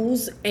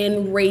grows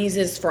and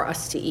raises for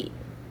us to eat.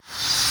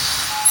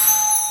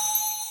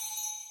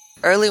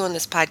 Early when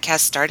this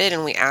podcast started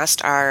and we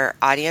asked our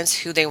audience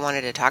who they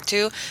wanted to talk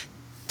to,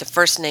 the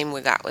first name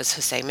we got was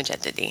Hussein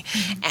Mojeddedi.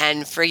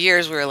 And for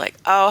years we were like,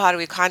 oh, how do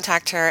we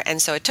contact her?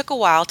 And so it took a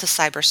while to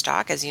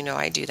cyberstalk. As you know,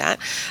 I do that.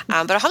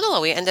 But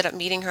alhamdulillah, we ended up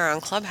meeting her on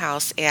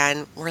Clubhouse,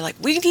 and we're like,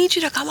 we need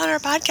you to come on our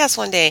podcast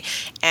one day.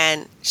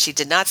 And she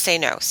did not say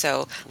no.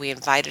 So we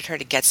invited her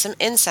to get some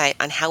insight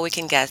on how we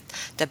can get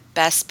the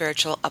best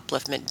spiritual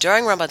upliftment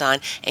during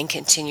Ramadan and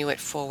continue it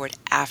forward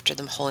after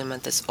the holy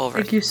month is over.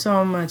 Thank you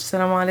so much.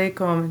 Assalamu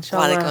alaikum.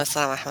 Inshallah. Wa alaikum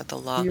assalam wa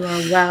rahmatullah. You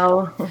are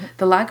well.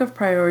 The lack of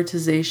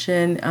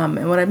prioritization,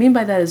 and what I mean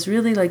by that is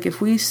really like if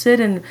we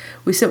sit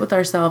with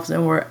ourselves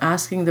and we're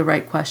asking the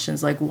right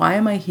questions, like, why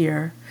am I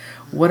here?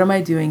 What am I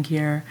doing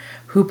here?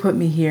 Who put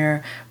me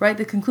here? Right?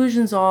 The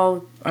conclusions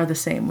all are the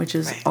same, which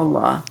is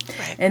Allah.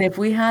 Right. And if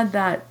we had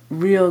that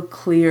real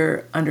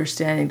clear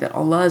understanding that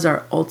Allah is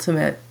our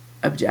ultimate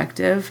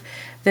objective,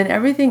 then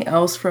everything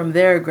else from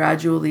there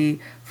gradually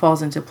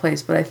falls into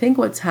place. But I think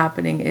what's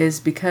happening is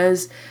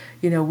because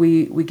we're in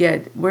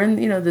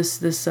in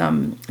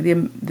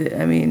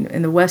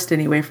the West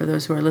anyway, for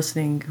those who are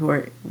listening who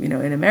are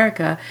in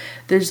America,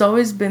 there's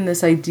always been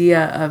this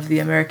idea of the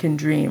American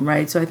dream,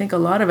 right? So I think a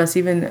lot of us,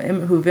 even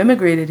who've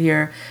immigrated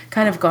here,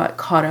 kind of got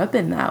caught up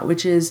in that,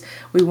 which is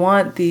we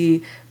want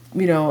the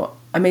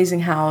amazing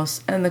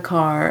house and the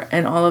car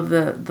and all of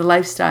the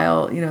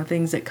lifestyle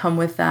things that come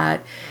with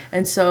that.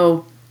 And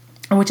so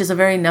which is a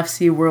very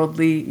nafsi,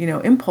 worldly,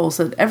 impulse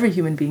that every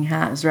human being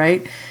has,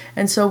 right?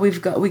 And so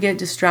we get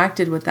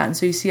distracted with that. And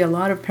so you see a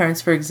lot of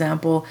parents, for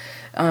example,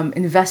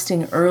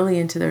 investing early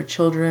into their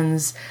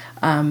children's,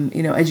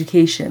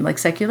 education, like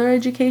secular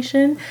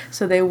education.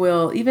 So they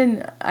will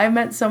I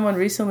met someone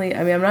recently,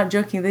 I mean, I'm not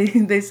joking,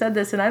 they said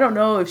this, and I don't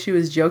know if she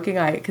was joking,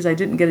 because I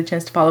didn't get a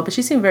chance to follow, but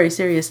she seemed very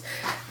serious,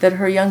 that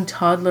her young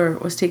toddler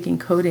was taking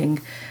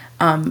coding.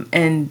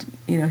 And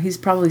he's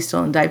probably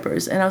still in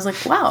diapers, and I was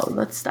like, wow,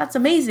 that's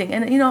amazing.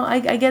 And I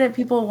get it,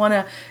 people want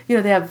to,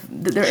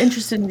 they're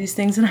interested in these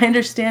things, and I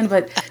understand,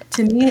 but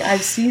to me, I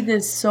see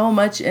this so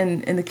much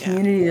in the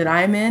community that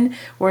I'm in,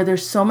 where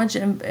there's so much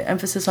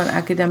emphasis on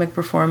academic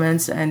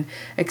performance and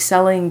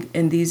excelling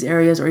in these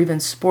areas, or even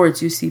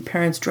sports. You see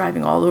parents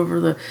driving all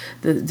over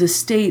the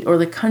state or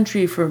the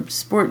country for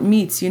sport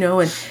meets,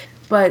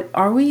 but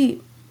are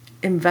we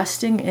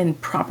investing in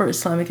proper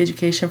Islamic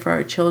education for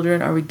our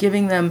children? Are we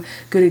giving them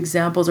good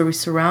examples? Are we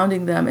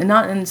surrounding them? And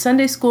not in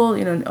Sunday school,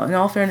 in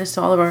all fairness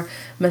to all of our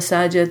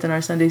masajid and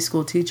our Sunday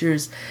school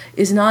teachers,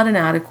 is not an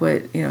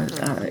adequate,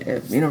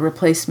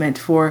 replacement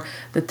for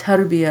the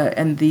tarbiyah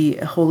and the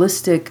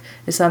holistic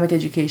Islamic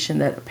education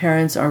that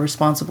parents are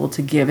responsible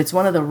to give. It's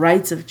one of the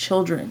rights of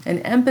children.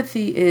 And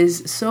empathy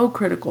is so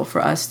critical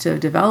for us to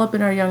develop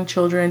in our young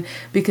children,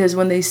 because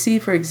when they see,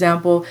 for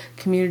example,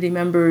 community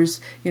members,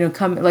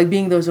 come, like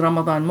being those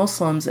Ramadan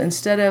Muslims,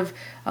 instead of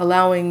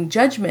allowing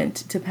judgment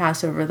to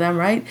pass over them,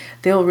 right,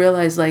 they'll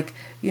realize, like,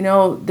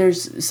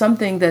 there's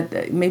something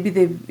that maybe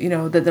they've,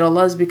 that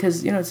Allah's,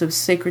 because, it's a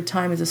sacred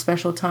time, it's a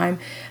special time,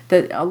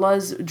 that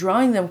Allah's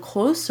drawing them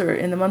closer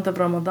in the month of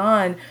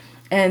Ramadan,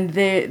 and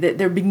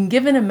they're being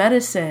given a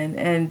medicine,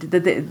 and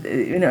that they,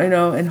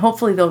 and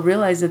hopefully they'll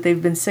realize that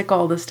they've been sick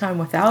all this time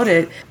without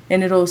it,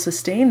 and it'll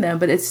sustain them.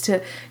 But it's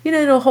to,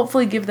 it'll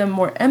hopefully give them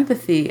more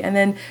empathy. And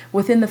then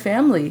within the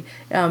family,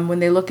 when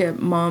they look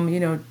at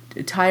mom,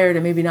 tired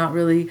and maybe not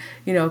really,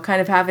 kind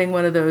of having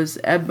one of those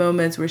ebb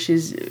moments where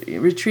she's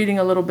retreating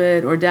a little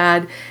bit, or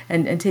dad,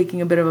 and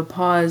taking a bit of a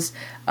pause,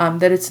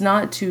 that it's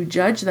not to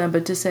judge them,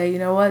 but to say,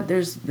 what,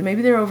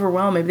 maybe they're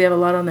overwhelmed, maybe they have a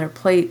lot on their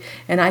plate,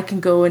 and I can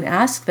go and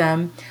ask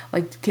them,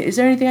 like, is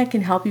there anything I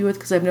can help you with?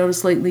 Because I've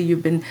noticed lately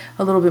you've been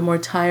a little bit more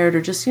tired,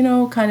 or just,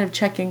 kind of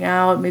checking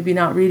out, maybe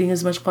not reading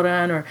as much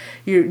Quran, or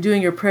you're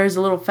doing your prayers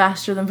a little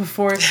faster than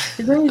before. Is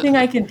there anything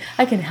I can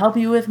help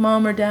you with,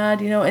 mom or dad?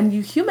 And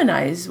you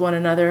humanize one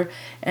another,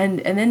 and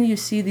then you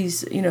see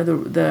these,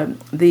 the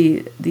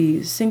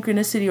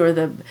synchronicity, or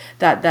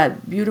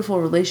that beautiful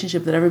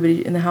relationship that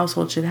everybody in the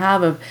household should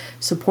have, of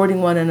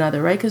supporting one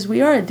another, right? Because we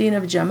are a deen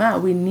of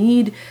Jama'at. We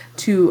need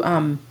to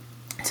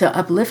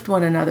uplift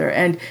one another,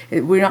 and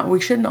we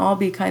shouldn't all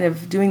be kind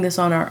of doing this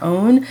on our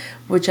own,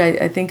 which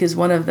I think is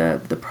one of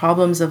the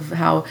problems of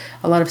how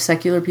a lot of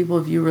secular people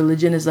view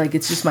religion, is like,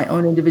 it's just my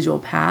own individual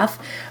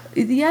path.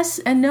 Yes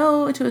and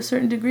no to a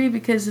certain degree,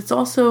 because it's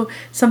also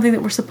something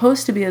that we're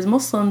supposed to be, as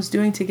Muslims,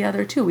 doing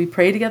together too. We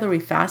pray together, we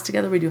fast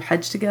together, we do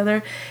Hajj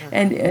together,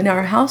 and in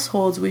our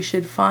households we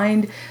should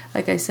find,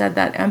 like I said,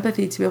 that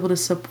empathy to be able to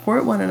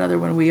support one another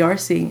when we are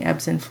seeing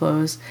ebbs and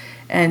flows,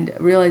 and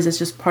realize it's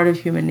just part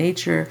of human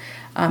nature.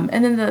 And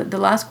then the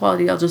last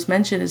quality I'll just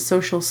mention is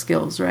social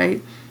skills,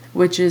 right?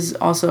 Which is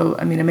also,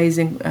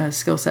 amazing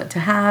skill set to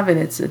have, and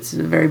it's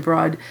a very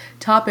broad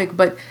topic.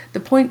 But the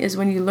point is,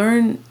 when you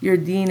learn your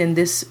deen in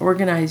this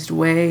organized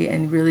way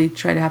and really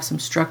try to have some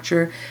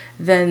structure,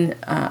 then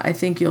I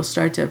think you'll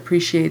start to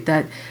appreciate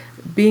that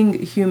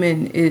being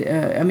human,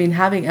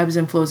 having ebbs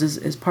and flows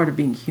is part of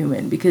being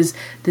human, because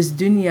this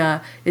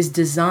dunya is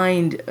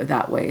designed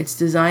that way. It's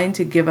designed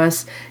to give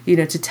us,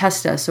 to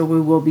test us. So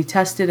we will be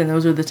tested, and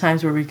those are the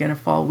times where we're going to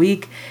fall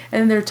weak.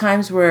 And then there are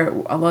times where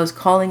Allah is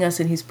calling us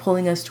and He's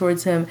pulling us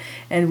towards Him,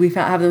 and we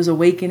have those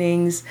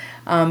awakenings.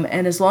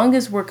 And as long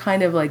as we're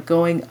kind of like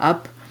going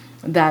up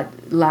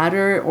that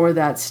ladder or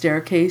that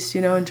staircase,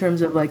 in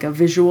terms of like a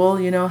visual,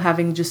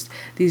 having just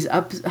these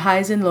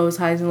highs and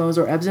lows,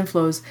 or ebbs and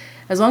flows,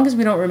 as long as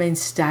we don't remain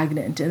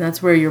stagnant. And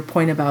that's where your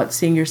point about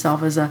seeing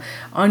yourself as a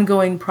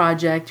ongoing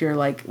project, you're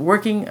like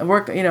work,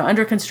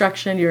 under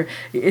construction, you're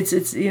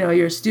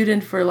a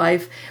student for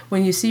life.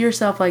 When you see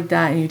yourself like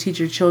that, and you teach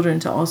your children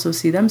to also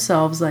see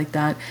themselves like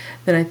that,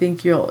 then I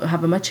think you'll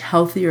have a much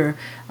healthier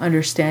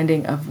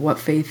understanding of what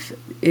faith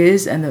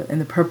is, and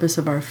the purpose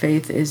of our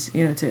faith is,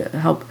 to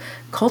help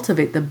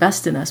cultivate the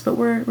best in us. But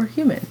we're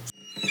human.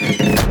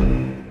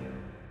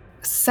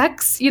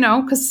 Sex,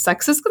 because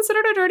sex is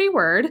considered a dirty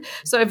word.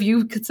 So if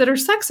you consider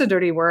sex a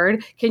dirty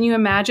word, can you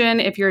imagine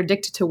if you're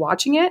addicted to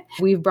watching it?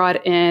 We've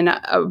brought in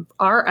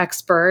our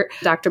expert,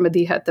 Dr.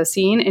 Madiha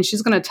Tassin, and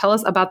she's going to tell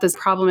us about this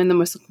problem in the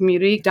Muslim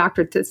community.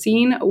 Dr.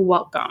 Tassin,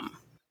 welcome.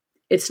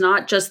 It's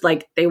not just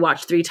like they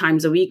watch 3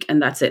 times a week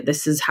and that's it.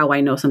 This is how I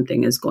know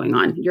something is going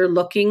on. You're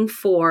looking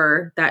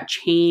for that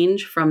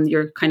change from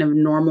your kind of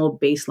normal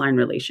baseline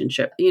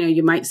relationship.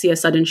 You might see a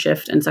sudden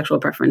shift in sexual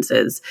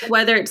preferences,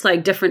 whether it's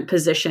like different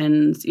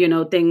positions,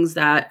 things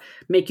that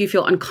make you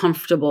feel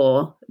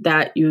uncomfortable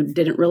that you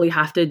didn't really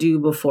have to do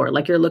before.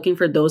 Like, you're looking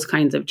for those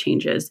kinds of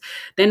changes.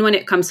 Then when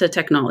it comes to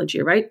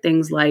technology, right?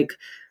 Things like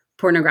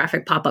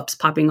pornographic pop-ups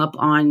popping up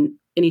on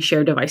any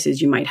shared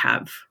devices you might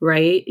have,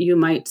 right? You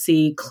might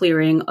see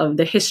clearing of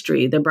the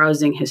history, the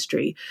browsing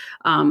history.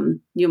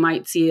 You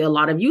might see a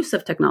lot of use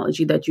of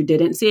technology that you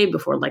didn't see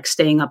before, like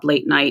staying up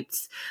late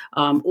nights,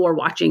 or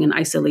watching in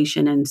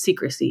isolation and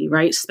secrecy,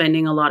 right?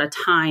 Spending a lot of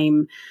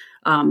time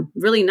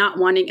really not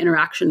wanting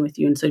interaction with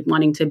you, and so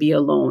wanting to be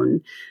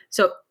alone.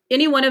 So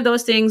any one of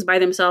those things by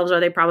themselves,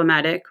 are they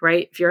problematic,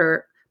 right? If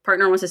your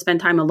partner wants to spend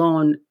time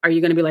alone, are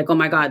you going to be like, oh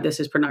my God, this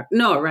is pornography?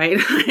 No, right?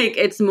 Like,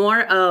 it's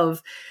more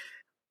of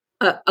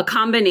a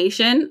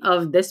combination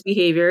of this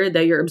behavior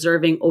that you're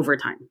observing over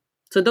time.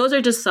 So those are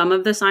just some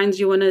of the signs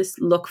you want to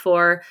look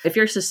for. If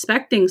you're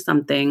suspecting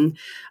something,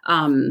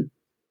 the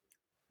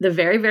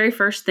very, very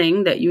first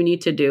thing that you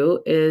need to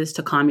do is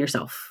to calm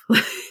yourself.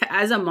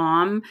 As a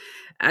mom,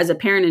 as a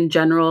parent in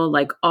general,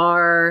 like,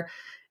 our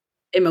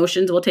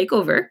emotions will take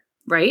over,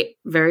 right?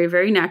 Very,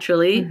 very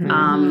naturally.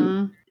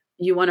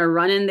 You want to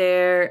run in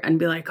there and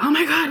be like, oh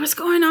my God, what's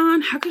going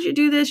on? How could you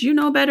do this? You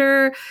know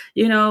better.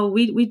 You know,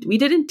 we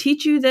didn't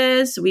teach you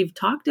this. We've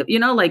talked,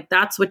 like,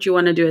 that's what you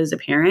want to do as a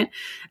parent.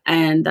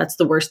 And that's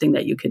the worst thing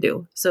that you could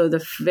do. So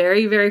the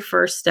very, very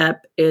first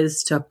step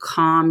is to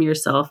calm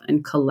yourself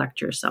and collect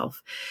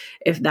yourself.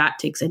 If that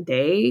takes a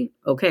day,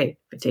 okay.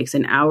 If it takes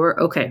an hour,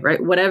 okay, right?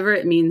 Whatever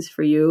it means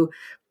for you.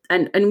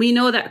 And we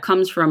know that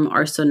comes from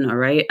our sunnah,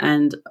 right?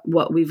 And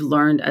what we've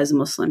learned as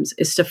Muslims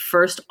is to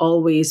first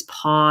always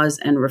pause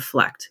and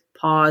reflect.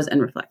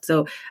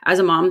 So as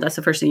a mom, that's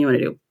the first thing you want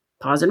to do.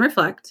 Pause and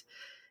reflect.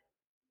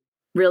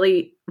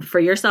 Really, for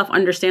yourself,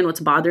 understand what's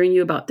bothering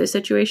you about this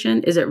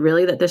situation. Is it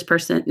really that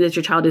that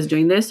your child is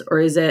doing this? Or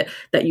is it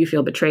that you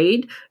feel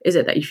betrayed? Is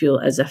it that you feel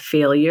as a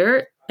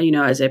failure,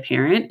 as a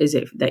parent? Is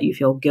it that you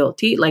feel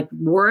guilty? Like,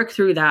 work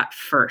through that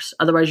first.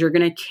 Otherwise, you're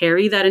going to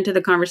carry that into the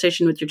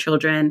conversation with your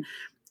children.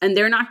 And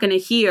they're not going to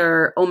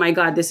hear, oh my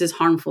God, this is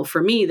harmful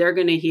for me. They're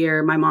going to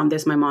hear my mom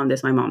this, my mom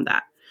this, my mom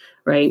that,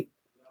 right?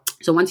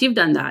 So once you've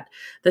done that,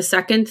 the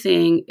second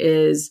thing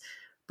is,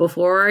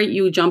 before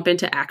you jump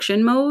into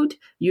action mode,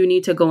 you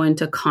need to go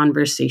into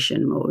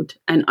conversation mode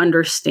and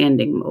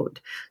understanding mode.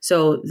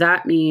 So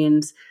that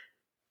means,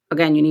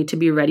 again, you need to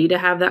be ready to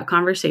have that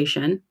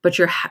conversation, but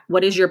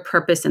what is your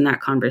purpose in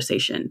that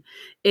conversation?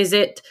 Is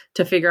it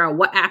to figure out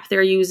what app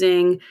they're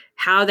using,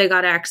 how they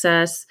got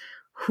access,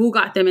 who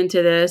got them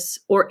into this?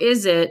 Or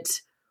is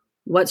it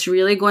what's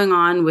really going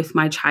on with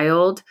my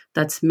child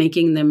that's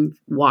making them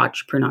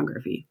watch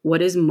pornography?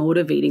 What is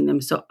motivating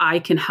them so I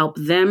can help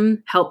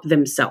them help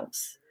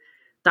themselves?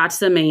 That's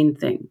the main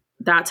thing.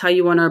 That's how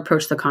you want to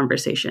approach the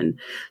conversation.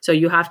 So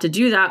you have to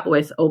do that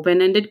with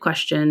open-ended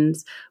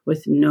questions,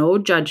 with no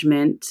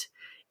judgment.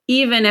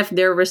 Even if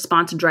their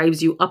response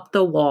drives you up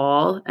the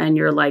wall and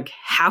you're like,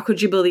 how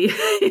could you believe,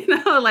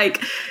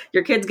 like,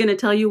 your kid's going to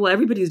tell you, well,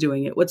 everybody's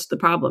doing it. What's the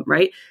problem,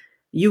 right?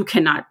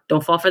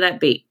 Don't fall for that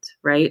bait,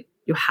 right?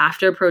 You have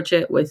to approach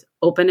it with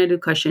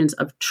open-ended questions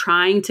of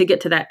trying to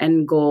get to that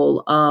end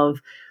goal of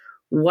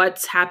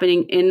what's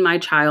happening in my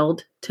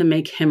child to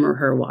make him or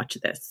her watch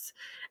this.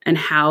 And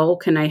how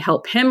can I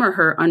help him or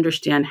her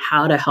understand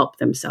how to help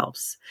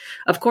themselves?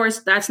 Of course,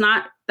 that's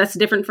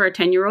different for a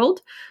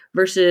 10-year-old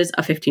versus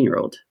a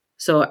 15-year-old.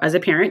 So as a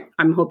parent,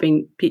 I'm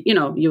hoping,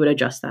 you would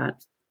adjust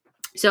that.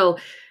 So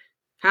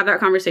have that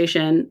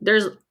conversation.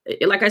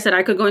 Like I said,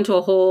 I could go into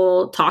a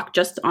whole talk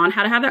just on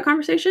how to have that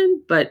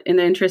conversation, but in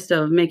the interest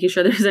of making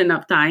sure there's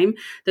enough time,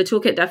 the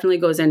toolkit definitely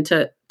goes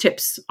into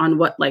tips on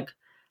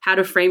how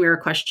to frame your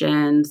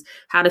questions,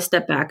 how to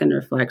step back and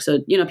reflect. So,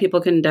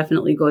 people can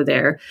definitely go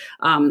there.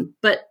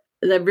 But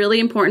the really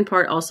important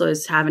part also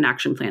is to have an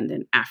action plan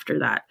then after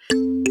that.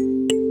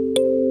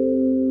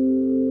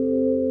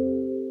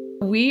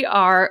 We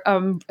are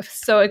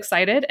so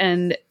excited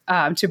and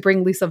to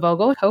bring Lisa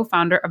Vogel,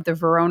 co-founder of the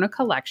Verona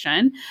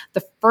Collection,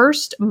 the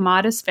first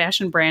modest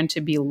fashion brand to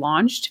be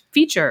launched,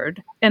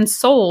 featured, and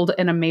sold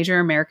in a major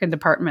American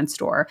department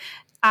store.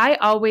 I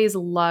always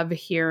love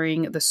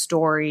hearing the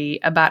story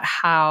about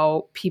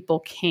how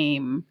people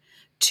came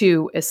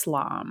to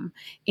Islam.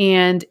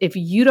 And if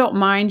you don't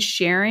mind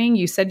sharing,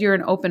 you said you're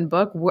an open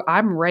book.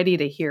 I'm ready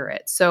to hear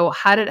it. So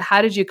how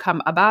did you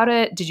come about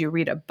it? Did you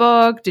read a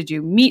book? Did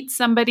you meet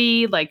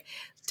somebody? Like,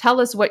 tell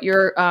us what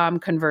your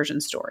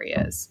conversion story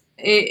is.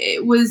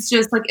 It was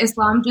just like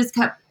Islam just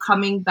kept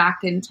coming back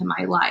into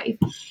my life.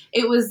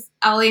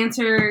 I'll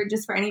answer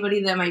just for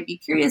anybody that might be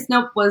curious.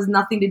 Nope, was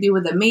nothing to do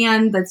with a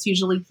man. That's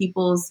usually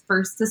people's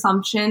first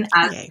assumption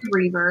as a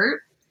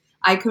revert.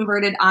 I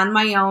converted on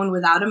my own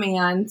without a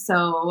man.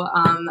 So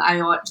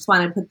I just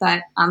want to put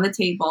that on the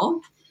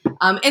table. And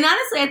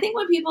honestly, I think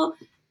when people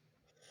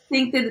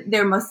think that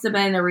there must have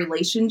been a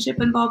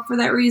relationship involved for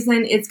that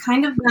reason, it's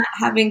kind of not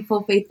having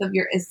full faith of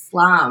your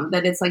Islam,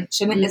 that it's like,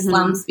 shouldn't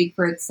Islam speak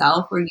for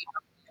itself, or you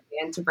have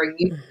a man to bring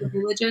you to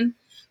religion?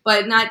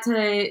 But not to,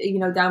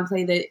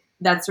 downplay that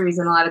that's the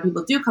reason a lot of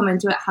people do come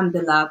into it,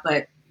 alhamdulillah,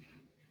 but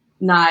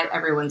not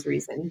everyone's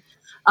reason.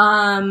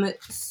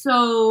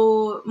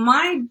 So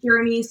my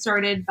journey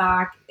started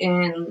back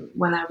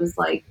when I was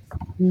like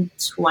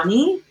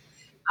 20.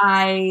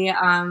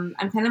 I'm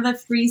kind of a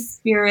free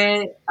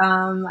spirit.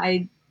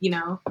 I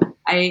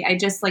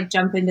just like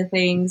jump into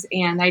things,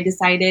 and I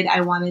decided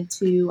I wanted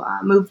to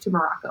move to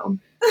Morocco.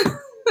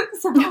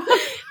 So,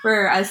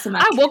 for a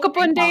semester. I woke up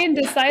one day and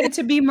decided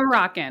to be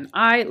Moroccan.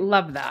 I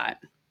love that.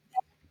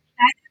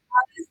 That is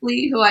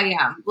honestly who I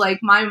am. Like,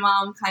 my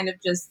mom kind of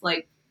just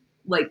like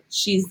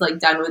she's like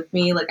done with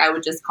me. Like, I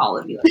would just call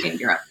and be like in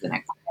Europe the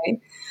next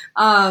day.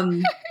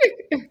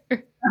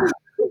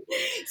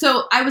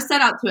 So I was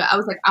set out to it. I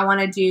was like, I want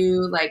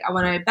to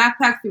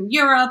backpack through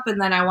Europe, and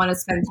then I want to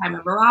spend time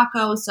in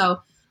Morocco.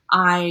 So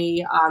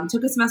I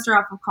took a semester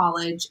off of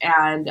college,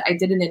 and I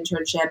did an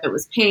internship. It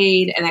was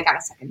paid, and I got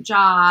a second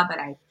job,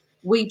 and I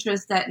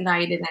waitressed at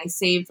night, and I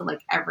saved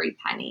like every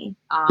penny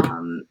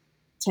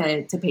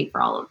to pay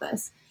for all of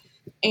this.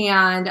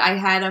 And I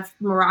had a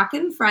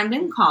Moroccan friend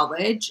in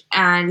college,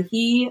 and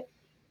he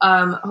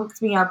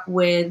hooked me up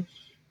with,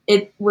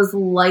 it was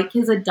like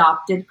his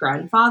adopted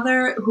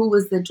grandfather, who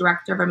was the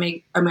director of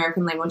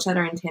American Language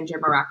Center in Tangier,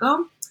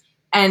 Morocco,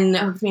 and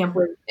hooked me up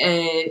with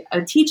a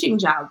teaching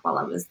job while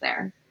I was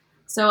there.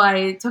 So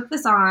I took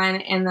this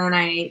on, and then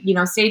I,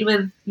 stayed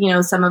with,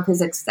 some of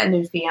his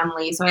extended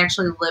family. So I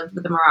actually lived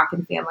with a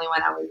Moroccan family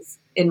when I was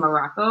in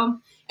Morocco.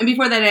 And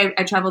before that,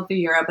 I traveled through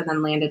Europe and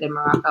then landed in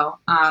Morocco.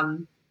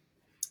 And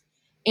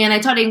I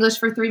taught English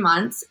for 3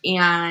 months.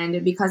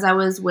 And because I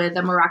was with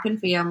a Moroccan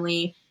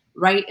family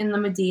right in the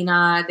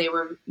Medina, they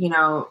were,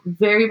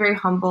 very, very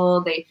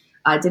humble. They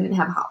didn't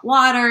have hot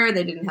water.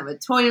 They didn't have a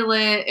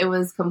toilet. It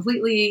was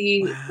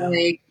completely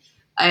like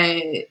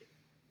a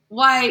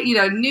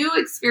new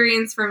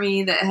experience for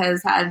me that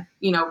has had,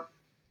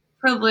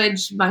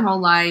 privilege my whole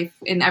life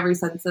in every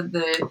sense of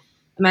the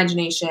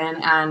imagination,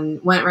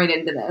 and went right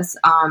into this.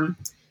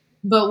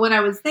 But when I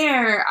was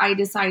there, I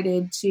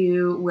decided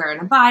to wear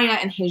an abaya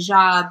and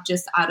hijab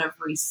just out of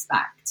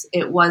respect.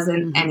 It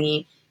wasn't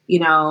any,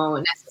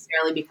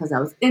 necessarily because I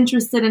was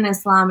interested in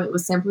Islam. It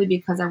was simply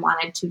because I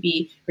wanted to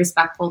be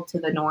respectful to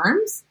the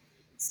norms.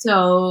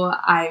 So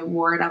I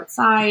wore it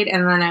outside,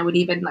 and then I would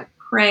even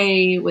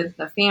pray with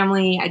the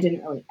family. I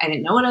didn't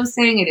know what I was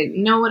saying. I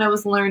didn't know what I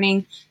was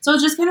learning. So it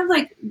was just kind of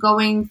like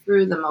going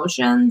through the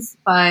motions,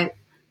 but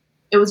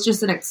it was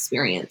just an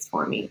experience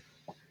for me.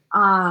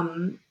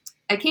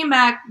 I came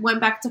back, went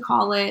back to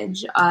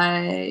college,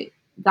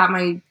 got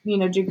my,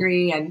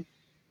 degree, and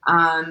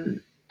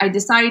I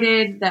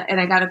decided that, and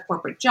I got a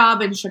corporate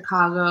job in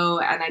Chicago,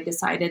 and I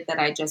decided that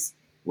I just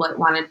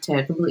wanted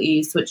to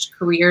completely switch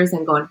careers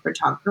and go into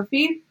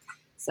photography.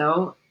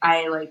 So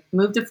I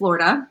moved to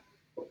Florida,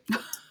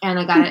 and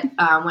I got it,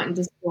 went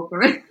into school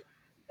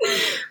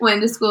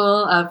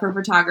for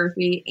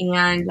photography.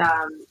 And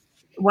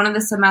one of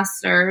the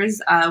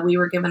semesters, we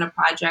were given a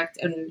project,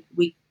 and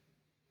we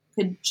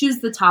could choose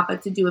the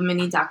topic to do a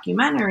mini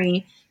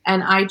documentary.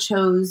 And I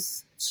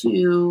chose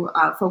to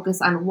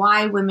focus on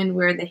why women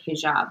wear the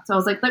hijab. So I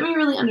was like, let me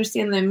really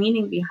understand the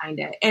meaning behind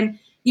it. And,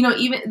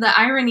 even the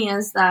irony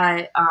is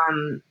that,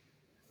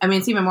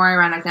 it's even more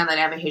ironic now that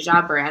I have a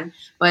hijab brand,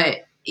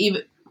 but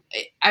even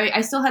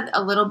I still had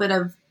a little bit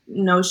of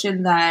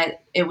notion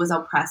that it was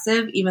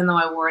oppressive, even though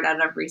I wore it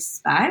out of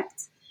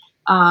respect.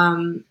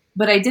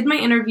 But I did my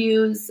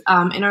interviews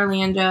in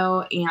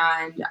Orlando,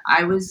 and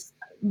I was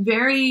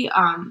very,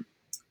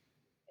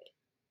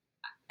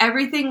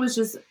 everything was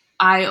just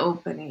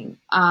eye-opening.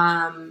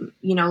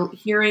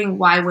 Hearing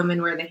why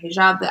women wear the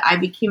hijab, that I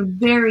became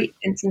very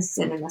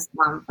interested in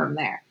Islam from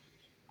there.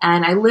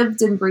 And I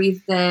lived and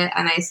breathed it,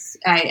 and I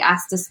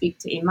asked to speak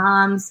to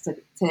imams,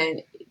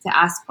 to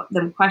ask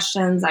them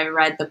questions. I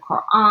read the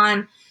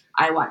Quran.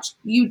 I watched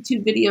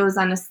YouTube videos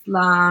on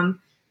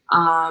Islam.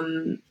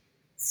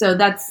 So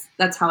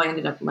that's how I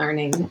ended up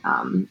learning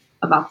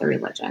about the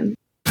religion.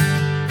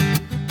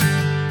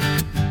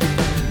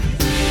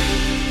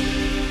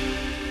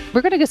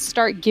 We're going to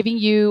start giving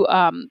you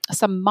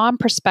some mom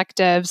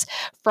perspectives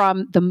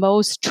from the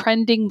most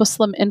trending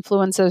Muslim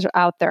influencers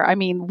out there. I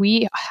mean,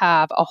 we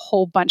have a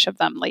whole bunch of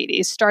them,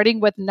 ladies, starting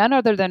with none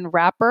other than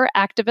rapper,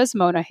 activist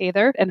Mona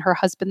Haythor and her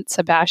husband,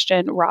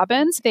 Sebastian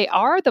Robbins. They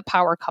are the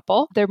power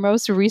couple. Their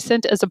most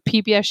recent is a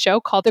PBS show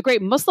called The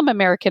Great Muslim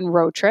American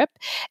Road Trip.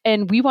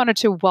 And we wanted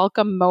to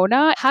welcome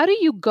Mona. How do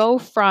you go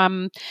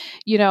from,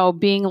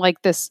 being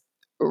like this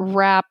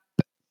rap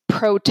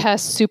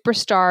protest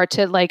superstar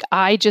to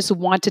I just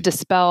want to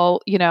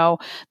dispel,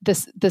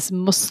 this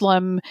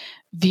Muslim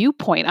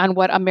viewpoint on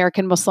what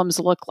American Muslims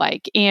look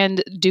like,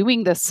 and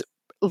doing this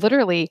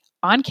literally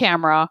on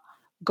camera,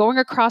 going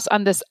across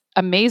on this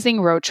amazing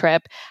road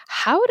trip?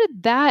 How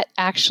did that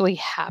actually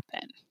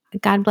happen?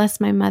 God bless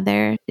my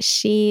mother.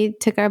 She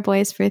took our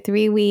boys for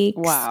 3 weeks.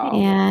 Wow.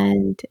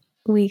 And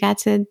we got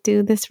to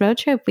do this road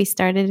trip. We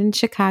started in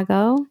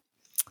Chicago,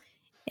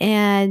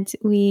 and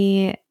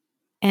we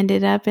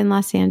ended up in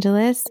Los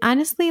Angeles.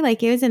 Honestly,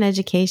 it was an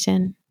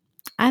education.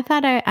 I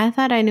thought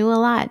I knew a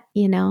lot,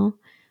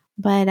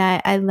 but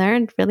I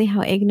learned really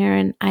how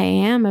ignorant I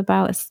am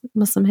about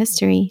Muslim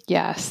history.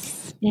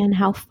 Yes. And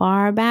how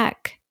far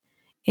back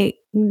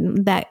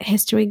that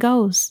history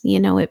goes.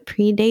 It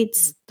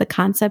predates the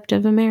concept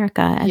of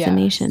America as a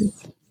nation.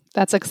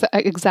 That's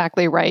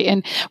exactly right.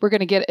 And we're going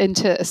to get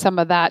into some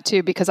of that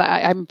too, because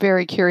I'm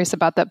very curious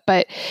about that.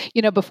 But,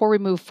 before we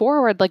move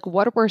forward, like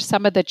what were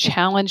some of the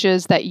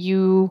challenges that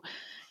you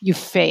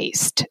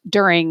faced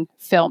during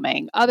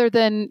filming other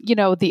than,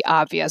 the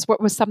obvious? What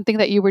was something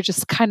that you were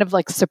just kind of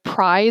like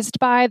surprised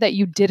by that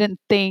you didn't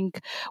think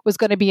was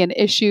going to be an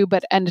issue,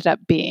 but ended up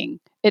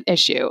being an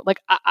issue?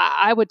 Like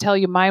I would tell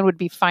you mine would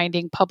be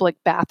finding public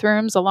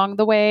bathrooms along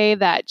the way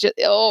that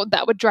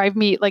that would drive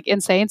me like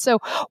insane. So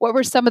what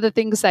were some of the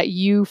things that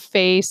you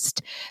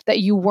faced that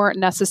you weren't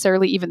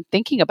necessarily even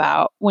thinking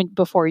about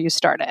before you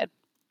started?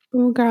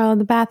 Oh, girl,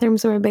 the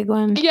bathrooms were a big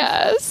one.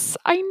 Yes,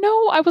 I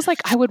know. I was like,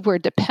 I would wear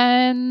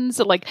Depends.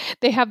 Like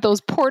they have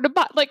those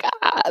like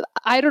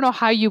I don't know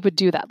how you would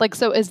do that. Like,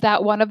 so is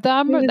that one of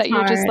them that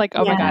you're just like,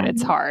 oh my God,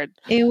 it's hard.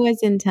 It was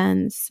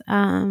intense.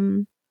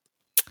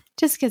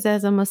 Just because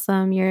as a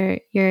Muslim,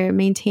 you're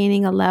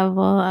maintaining a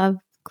level of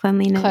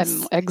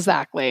cleanliness.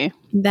 Exactly.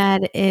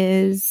 That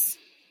is,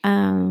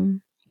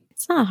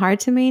 it's not hard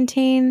to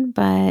maintain,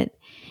 but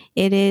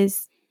it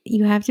is.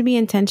 You have to be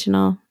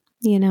intentional.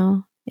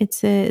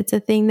 It's a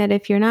thing that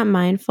if you're not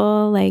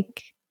mindful,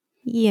 like,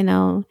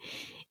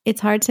 it's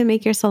hard to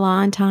make your salah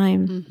on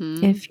time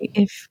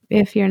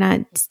if you're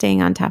not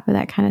staying on top of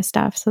that kind of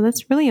stuff. So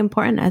that's really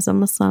important as a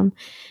Muslim.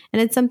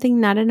 And it's something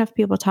not enough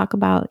people talk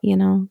about,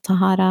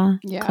 tahara,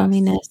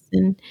 cleanliness,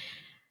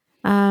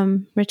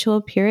 and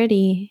ritual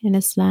purity in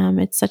Islam.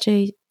 It's such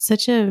a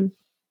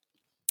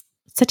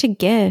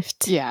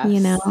gift,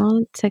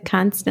 to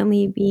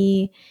constantly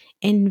be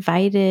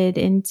invited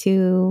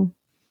into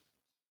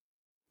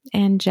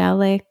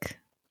angelic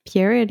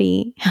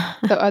purity.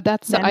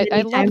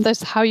 I love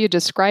this, how you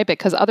describe it,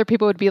 because other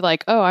people would be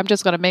like, oh, I'm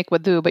just going to make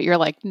wudu, but you're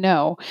like,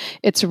 no,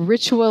 it's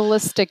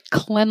ritualistic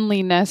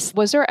cleanliness.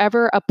 Was there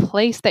ever a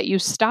place that you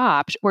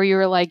stopped where you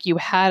were like, you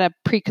had a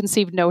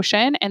preconceived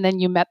notion and then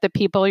you met the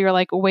people, you're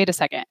like, wait a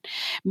second,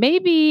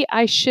 maybe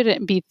I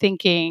shouldn't be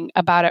thinking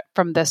about it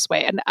from this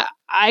way? And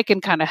I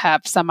can kind of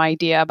have some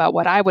idea about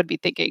what I would be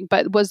thinking,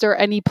 but was there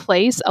any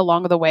place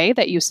along the way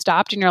that you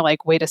stopped and you're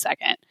like, wait a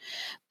second,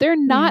 they're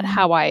not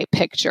how I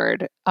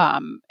pictured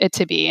it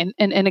to be, and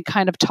it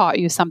kind of taught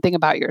you something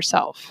about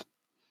yourself?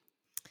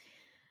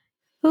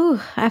 Ooh,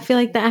 I feel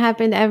like that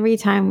happened every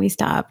time we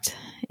stopped.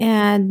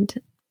 And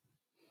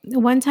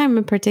one time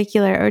in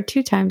particular, or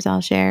two times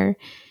I'll share,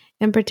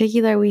 in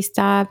particular, we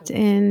stopped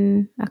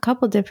in a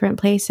couple different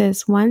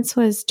places. Once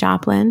was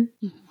Joplin.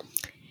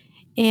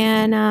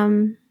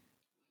 And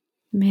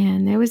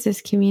man, there was this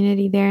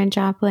community there in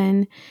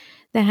Joplin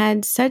that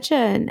had such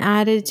an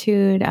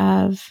attitude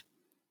of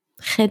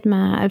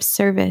khidmah, of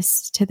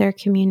service to their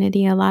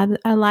community. A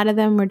lot of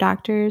them were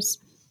doctors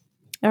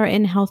or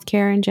in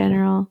healthcare in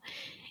general.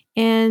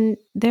 And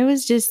there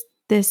was just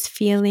this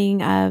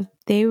feeling of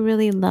they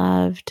really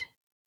loved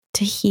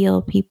to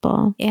heal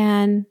people.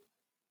 And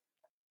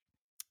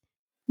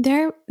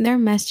their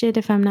masjid,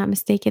 if I'm not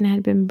mistaken,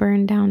 had been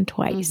burned down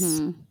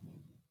twice.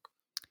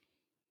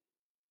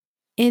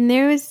 And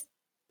there was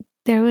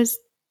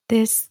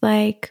this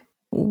like,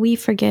 we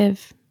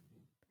forgive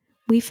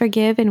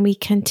and we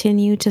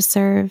continue to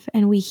serve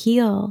and we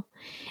heal.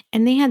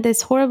 And they had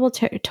this horrible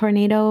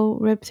tornado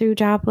rip through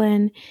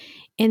Joplin,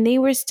 and they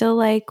were still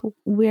like,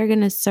 we're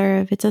going to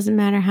serve. It doesn't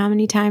matter how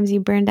many times you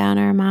burn down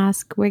our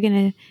mosque. We're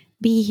going to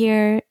be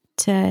here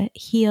to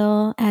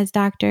heal as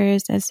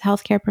doctors, as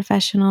healthcare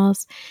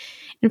professionals.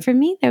 And for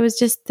me, there was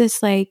just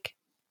this like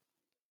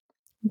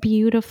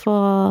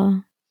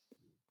beautiful,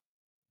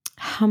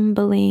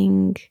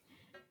 humbling.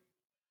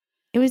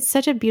 It was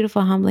such a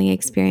beautiful, humbling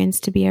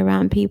experience to be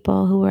around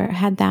people who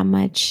had that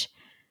much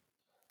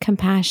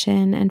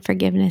compassion and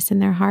forgiveness in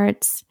their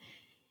hearts,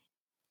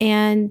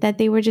 and that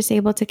they were just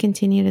able to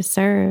continue to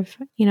serve.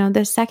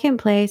 The second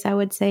place I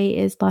would say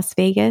is Las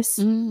Vegas.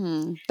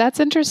 That's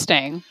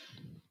interesting.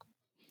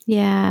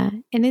 Yeah.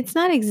 And it's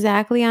not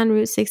exactly on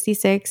Route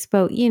 66,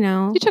 but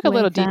you took a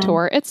little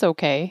detour. It's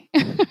okay.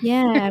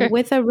 Yeah.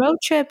 With a road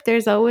trip,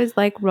 there's always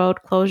like road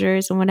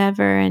closures and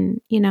whatever. And,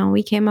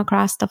 we came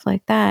across stuff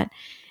like that.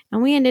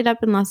 And we ended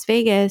up in Las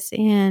Vegas,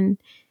 and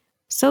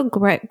so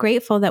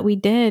grateful that we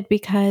did,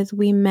 because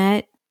we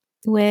met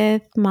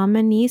with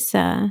Mama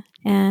Nisa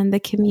and the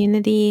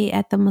community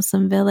at the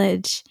Muslim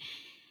Village.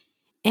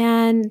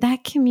 And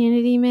that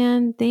community,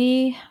 man,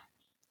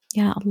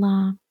 Ya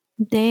Allah,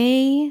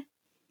 they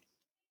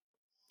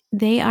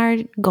are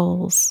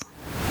goals.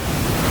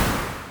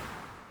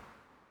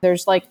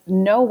 There's like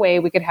no way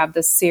we could have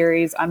this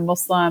series on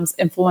Muslims,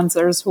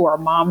 influencers who are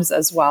moms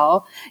as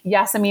well.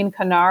 Yasemin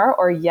Kanar,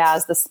 or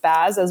Yaz the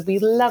Spaz, as we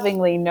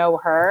lovingly know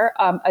her.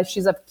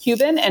 She's of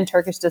Cuban and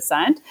Turkish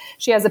descent.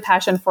 She has a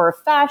passion for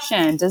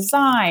fashion,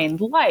 design,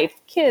 life,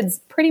 kids,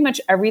 pretty much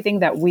everything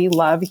that we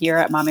love here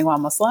at Momming While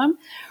Muslim.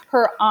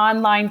 Her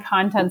online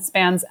content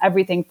spans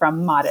everything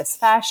from modest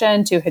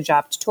fashion to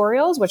hijab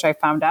tutorials, which I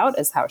found out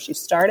is how she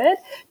started,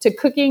 to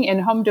cooking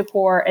and home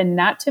decor, and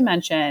not to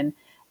mention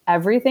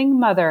everything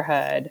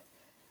motherhood.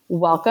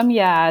 Welcome,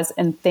 Yaz,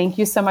 and thank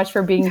you so much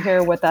for being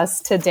here with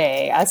us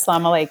today.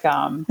 Assalamu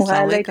alaikum. Wa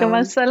alaikum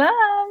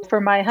assalam. For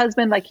my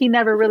husband, like he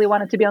never really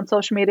wanted to be on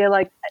social media.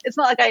 Like it's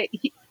not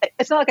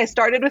like I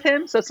started with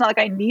him, so it's not like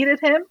I needed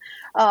him.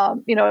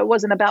 It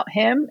wasn't about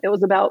him. It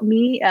was about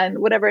me and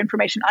whatever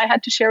information I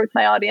had to share with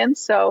my audience.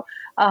 So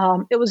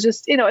it was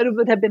just, it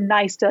would have been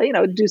nice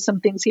to, do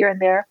some things here and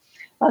there.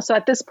 So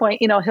at this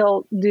point,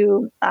 he'll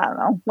do, I don't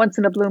know, once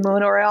in a blue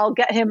moon, or I'll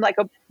get him like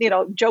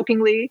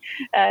jokingly,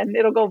 and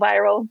it'll go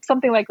viral,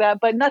 something like that.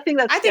 But nothing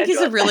that's I think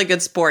he's a really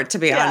good sport, to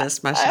be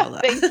honest, mashallah.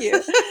 Thank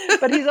you.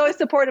 But he's always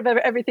supportive of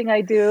everything I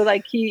do.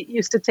 Like he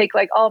used to take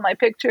like all my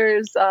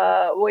pictures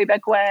way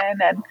back when,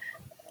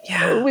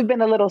 and we've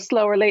been a little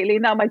slower lately.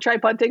 Now my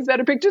tripod takes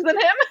better pictures than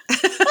him.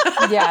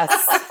 Yes.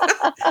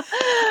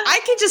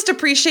 I can just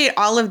appreciate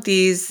all of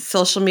these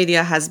social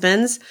media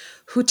husbands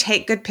who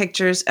take good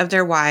pictures of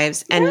their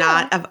wives and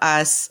not of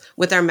us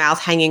with our mouth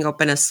hanging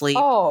open asleep.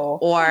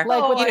 Or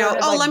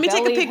like, let me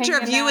take a picture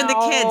of you and the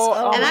kids.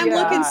 And I'm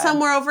looking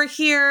somewhere over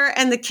here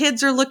and the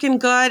kids are looking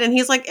good. And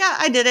he's like, yeah,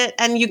 I did it.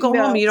 And you go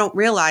home and you don't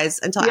realize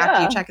until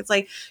after you check. It's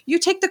like, you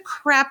take the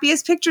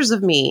crappiest pictures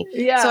of me.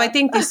 Yeah. So I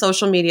think these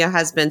social media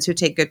husbands who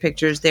take good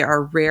pictures, they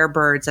are rare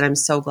birds. And I'm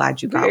so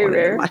glad you got one of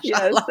them.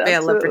 Yes, may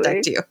Allah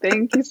protect you.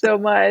 Thank you so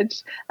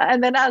much.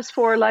 And then as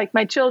for like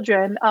my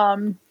children,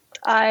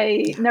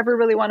 I never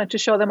really wanted to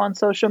show them on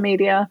social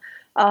media,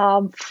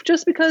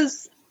 just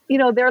because,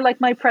 they're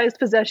like my prized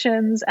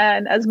possessions.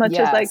 And as much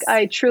as like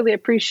I truly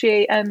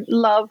appreciate and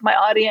love my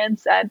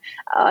audience, and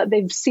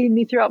they've seen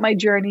me throughout my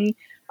journey,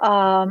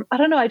 I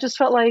don't know. I just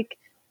felt like,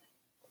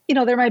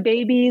 they're my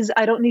babies.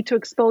 I don't need to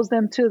expose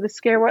them to the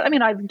scare world. I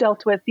mean, I've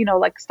dealt with,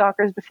 like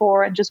stalkers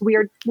before and just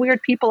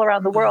weird people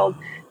around the world.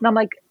 And I'm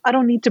like, I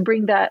don't need to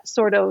bring that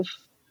sort of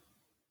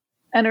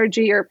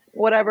energy or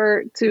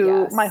whatever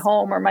to my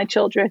home or my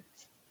children.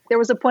 There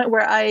was a point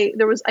where I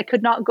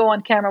could not go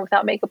on camera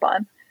without makeup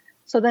on.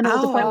 So then it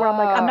was a point where I'm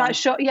like,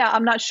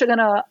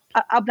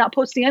 I'm not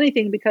posting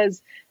anything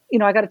because,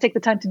 I got to take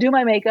the time to do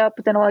my makeup.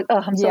 But then I'm like,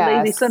 oh, I'm so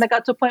lazy. So then I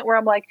got to a point where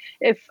I'm like,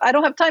 if I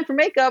don't have time for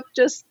makeup,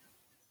 just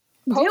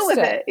deal with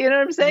it. You know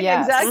what I'm saying?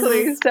 Yes.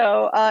 Exactly. Mm-hmm.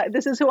 So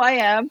this is who I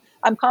am.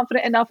 I'm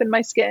confident enough in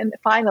my skin.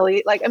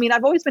 Finally,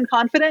 I've always been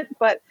confident,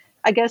 but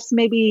I guess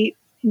maybe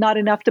not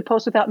enough to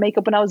post without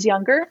makeup when I was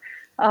younger.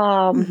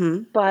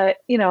 But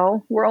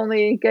we're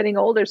only getting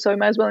older, so we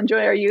might as well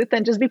enjoy our youth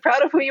and just be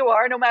proud of who you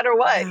are no matter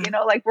what.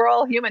 We're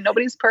all human.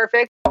 Nobody's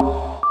perfect.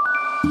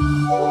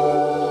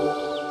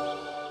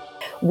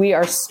 We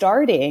are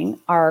starting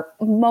our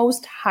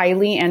most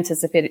highly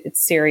anticipated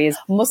series,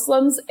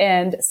 Muslims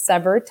and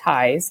Severed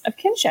Ties of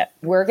Kinship.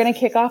 We're going to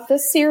kick off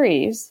this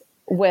series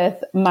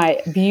with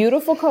my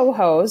beautiful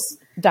co-host,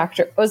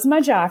 Dr.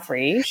 Uzma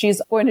Jaffrey. She's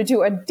going to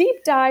do a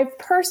deep dive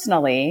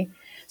personally.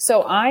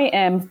 So I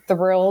am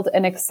thrilled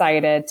and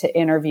excited to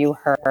interview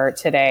her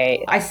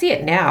today. I see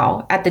it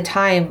now. At the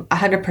time,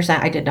 100%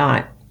 I did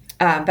not.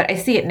 But I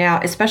see it now,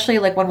 especially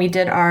like when we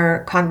did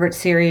our convert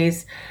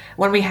series,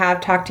 when we have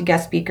talked to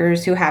guest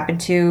speakers who happen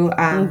to,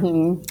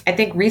 I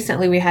think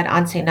recently we had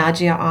Anse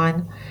Najia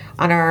on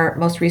our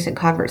most recent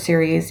convert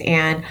series.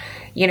 And,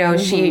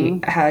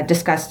 she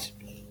discussed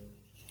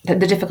the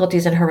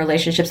difficulties in her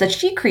relationships that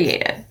she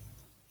created,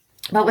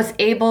 but was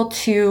able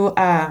to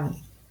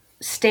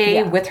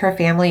stay with her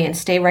family and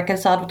stay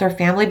reconciled with her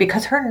family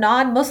because her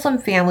non-Muslim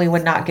family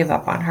would not give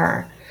up on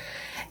her.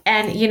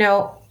 And,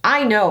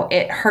 I know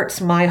it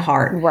hurts my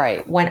heart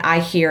when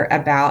I hear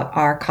about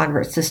our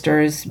convert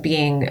sisters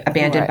being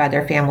abandoned by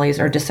their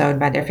families or disowned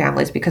by their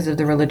families because of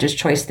the religious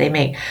choice they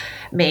made.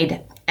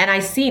 And I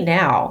see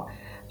now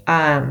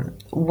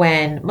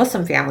when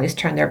Muslim families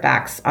turn their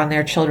backs on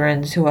their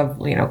children who have,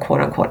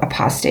 quote unquote,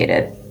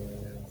 apostated.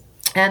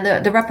 And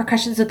the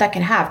repercussions that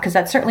can have, because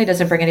that certainly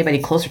doesn't bring anybody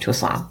closer to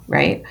Islam,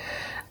 right?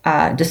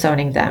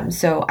 Disowning them.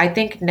 So I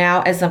think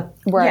now as a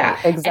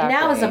and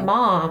now as a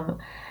mom,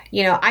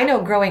 I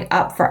know growing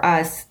up for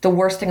us, the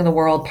worst thing in the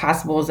world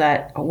possible is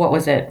that, what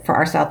was it for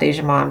our South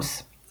Asian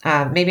moms?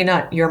 Maybe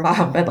not your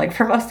mom, but like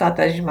for most South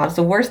Asian moms,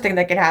 the worst thing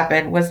that could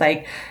happen was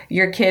like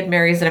your kid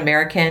marries an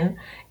American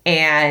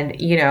and,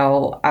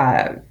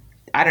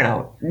 I don't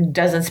know,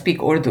 doesn't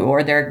speak Urdu,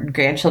 or their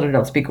grandchildren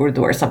don't speak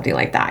Urdu or something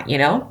like that,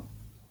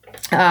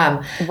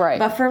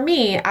 But for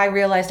me, I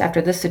realized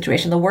after this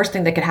situation, the worst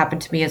thing that could happen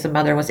to me as a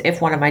mother was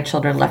if one of my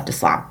children left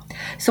Islam.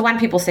 So when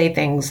people say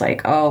things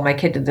like, oh, my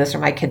kid did this or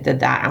my kid did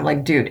that, I'm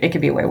like, dude, it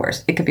could be way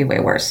worse. It could be way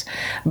worse.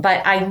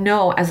 But I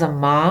know as a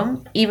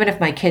mom, even if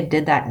my kid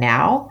did that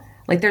now,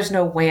 like there's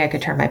no way I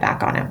could turn my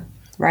back on him.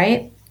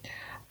 Right.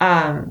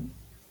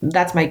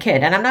 That's my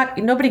kid.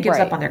 And nobody gives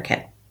up on their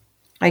kid.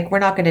 Like, we're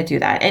not going to do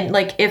that. And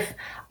like, if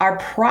our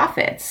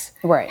prophets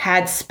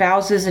had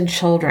spouses and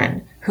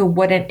children who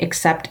wouldn't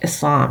accept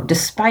Islam,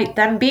 despite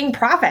them being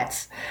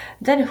prophets,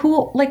 then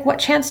what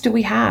chance do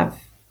we have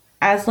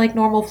as like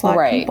normal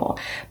flawed people?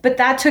 But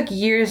that took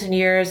years and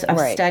years of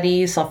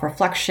study,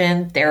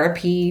 self-reflection,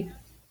 therapy.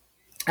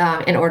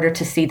 in order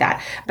to see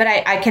that. But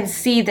I can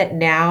see that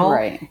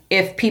now,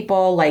 if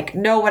people like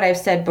know what I've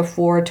said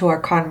before to our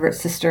convert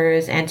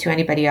sisters and to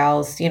anybody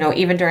else, you know,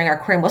 even during our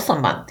Queer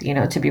Muslim month, you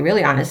know, to be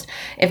really honest,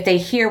 if they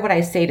hear what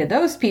I say to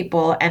those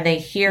people and they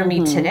hear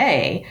me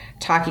today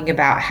talking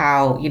about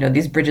how, you know,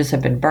 these bridges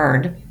have been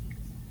burned,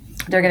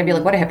 they're going to be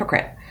like, what a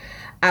hypocrite.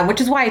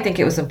 Which is why I think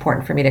it was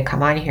important for me to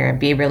come on here and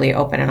be really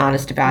open and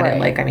honest about it.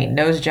 Like, I mean,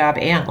 nose job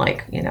and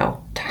like, you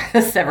know,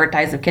 severed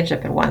ties of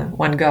kinship in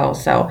one go.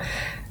 So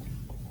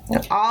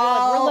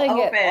we're laying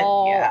it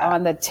all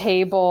on the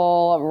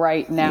table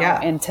right now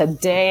and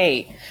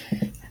today.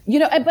 You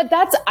know, but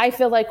that's, I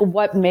feel like,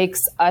 what makes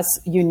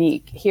us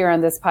unique here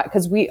on this pod,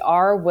 because we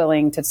are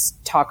willing to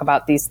talk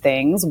about these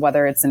things,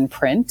 whether it's in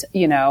print,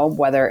 you know,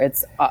 whether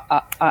it's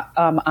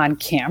on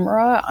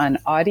camera, on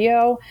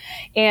audio.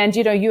 And,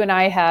 you know, you and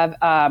I have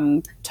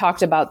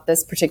talked about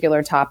this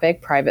particular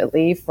topic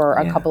privately for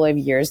a couple of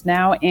years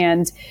now.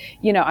 And,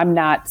 you know, I'm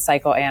not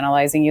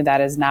psychoanalyzing you.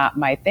 That is not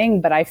my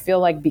thing. But I feel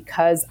like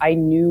because I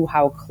knew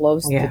how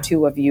close the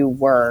two of you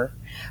were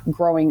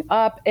growing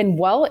up and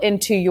well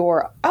into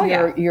your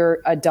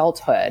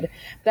adulthood,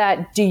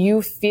 that do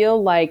you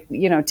feel like,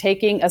 you know,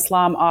 taking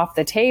Islam off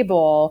the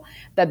table,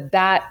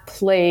 that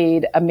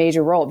played a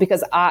major role?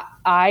 Because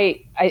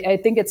I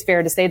think it's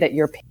fair to say that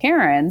your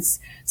parents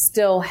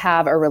still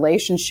have a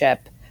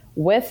relationship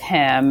with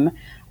him,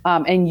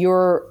 and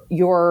you're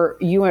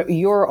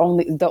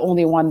only the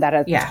only one that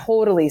is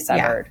totally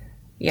severed.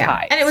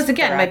 Ties, and it was,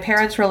 again, my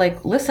parents were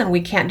like, listen,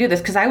 we can't do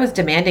this, because I was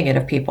demanding it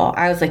of people.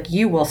 I was like,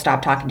 you will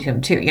stop talking to him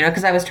too, you know,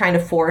 because I was trying to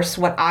force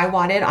what I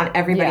wanted on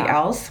everybody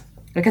else,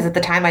 because at the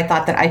time I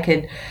thought that I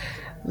could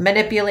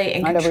manipulate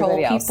and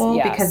control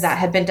people because that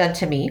had been done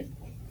to me.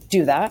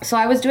 Do that. So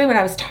I was doing what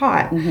I was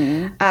taught.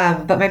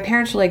 But my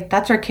parents were like,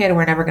 that's our kid and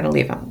we're never going to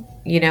leave him,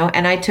 you know,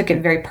 and I took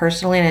it very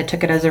personally, and I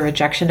took it as a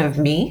rejection of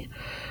me.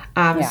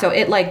 So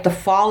it, like, the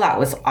fallout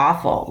was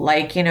awful.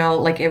 Like, you know,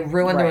 like, it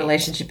ruined the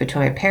relationship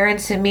between my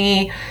parents and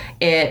me.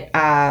 It,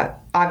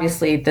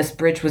 obviously this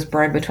bridge was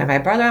burned between my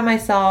brother and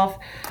myself,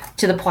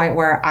 to the point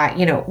where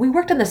we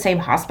worked in the same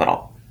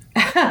hospital.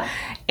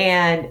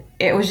 And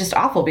it was just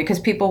awful, because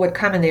people would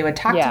come and they would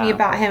talk to me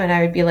about him, and I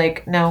would be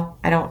like, no,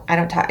 I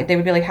don't talk. They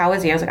would be like, how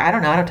is he? I was like, I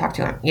don't know. I don't talk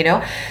to him, you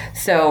know?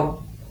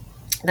 So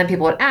then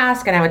people would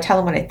ask, and I would tell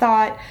them what I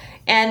thought.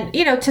 And,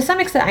 you know, to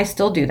some extent I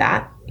still do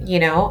that, you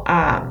know,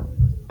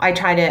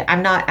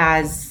 I'm not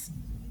as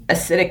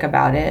acidic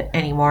about it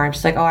anymore. I'm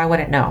just like, oh, I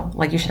wouldn't know.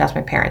 Like, you should ask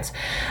my parents.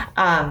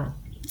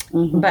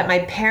 But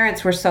my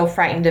parents were so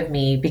frightened of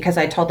me, because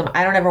I told them,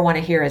 I don't ever want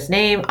to hear his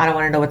name. I don't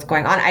want to know what's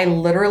going on. I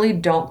literally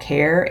don't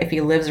care if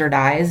he lives or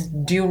dies.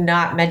 Do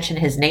not mention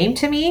his name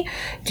to me.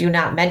 Do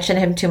not mention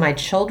him to my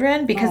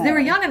children, because they were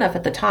young enough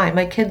at the time.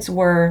 My kids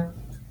were,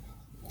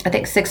 I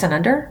think, 5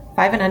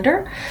 and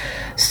under.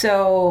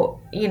 So,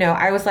 you know,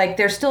 I was like,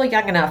 they're still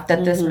young enough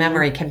that this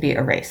memory can be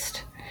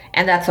erased.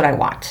 And that's what I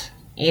want,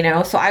 you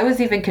know? So I was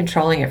even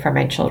controlling it for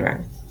my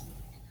children,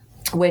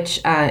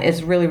 which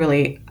is really,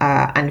 really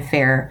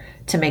unfair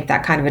to make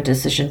that kind of a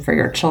decision for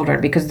your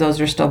children, because those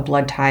are still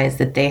blood ties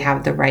that they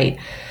have the right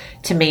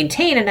to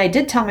maintain. And I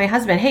did tell my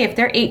husband, hey, if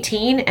they're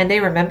 18 and they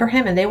remember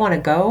him and they want to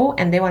go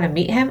and they want to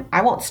meet him,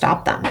 I won't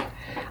stop them.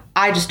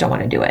 I just don't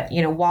want to do it.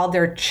 You know, while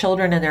they're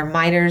children and they're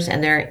minors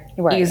and they're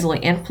easily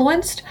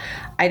influenced,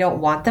 I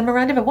don't want them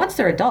around him. But once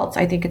they're adults,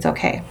 I think it's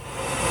okay.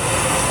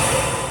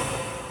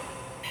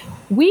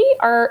 We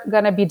are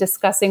going to be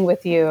discussing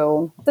with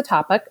you the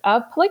topic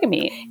of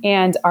polygamy.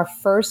 And our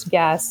first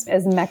guest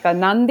is Mecca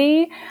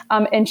Nandi.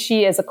 And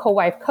she is a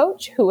co-wife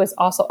coach who is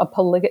also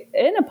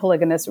in a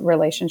polygamous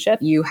relationship.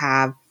 You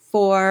have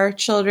 4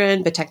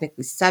 children, but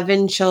technically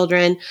 7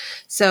 children.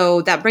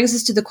 So that brings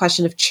us to the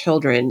question of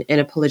children in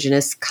a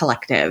polygynous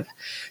collective.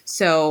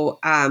 So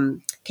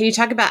can you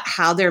talk about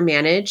how they're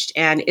managed,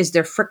 and is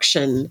there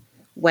friction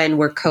when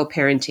we're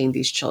co-parenting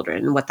these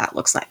children, and what that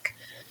looks like?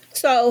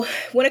 So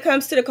when it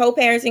comes to the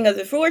co-parenting of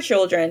the 4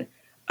 children,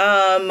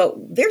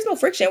 there's no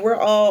friction. We're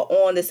all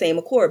on the same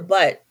accord.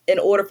 But in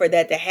order for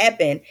that to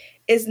happen,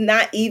 it's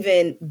not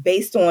even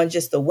based on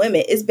just the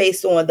women. It's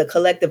based on the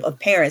collective of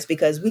parents,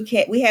 because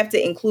we have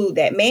to include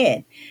that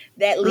man,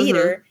 that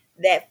leader,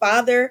 that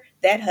father,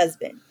 that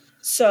husband.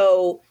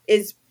 So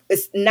it's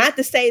not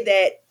to say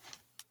that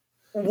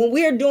when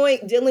we are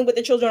dealing with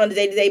the children on a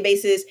day-to-day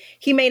basis,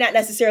 he may not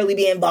necessarily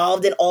be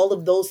involved in all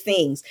of those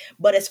things.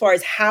 But as far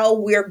as how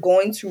we're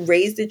going to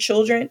raise the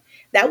children,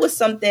 that was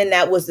something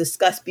that was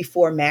discussed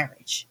before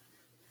marriage.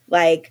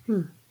 Like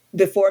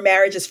before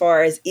marriage, as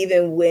far as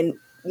even when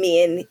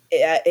me and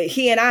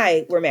he and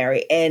I were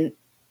married. And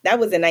that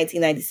was in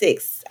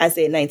 1996. I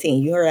said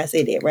 19. You heard I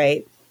said that,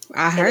 right?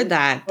 I heard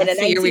that. That's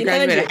the year we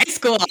graduated high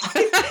school.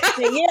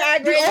 The year I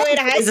graduated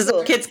high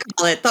school. As kids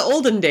call it, the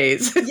olden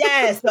days.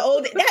 Yes,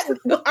 our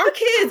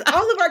kids,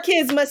 all of our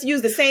kids must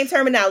use the same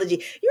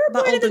terminology. You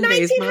were born in the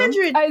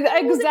 1900s.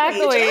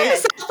 Exactly.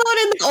 Yes. In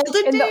the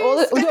olden days?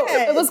 No,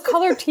 it was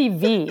color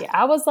TV.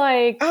 I was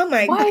like, oh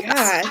my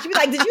gosh. You'd be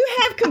like, did you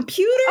have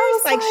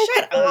computers? Like,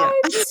 shut up.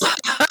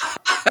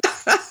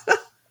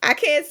 I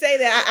can't say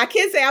that. I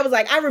can't say I was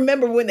like, I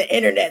remember when the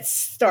internet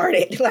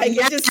started. Like,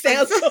 it just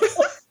sounds so...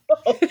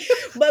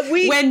 But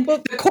when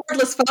the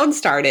cordless phone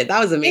started, that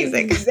was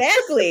amazing.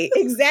 Exactly.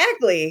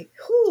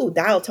 Whew,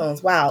 dial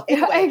tones. Wow.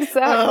 Anyway,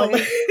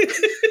 exactly.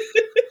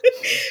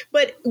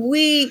 But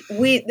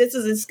this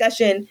is a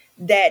discussion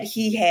that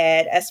he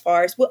had as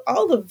far as with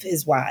all of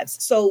his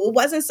wives. So it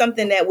wasn't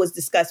something that was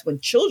discussed when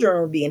children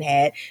were being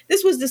had.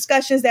 This was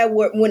discussions that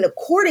were when the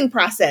courting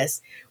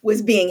process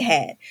was being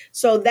had.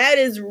 So that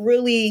is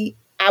really,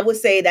 I would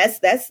say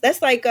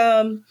that's like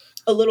a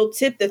little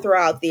tip to throw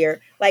out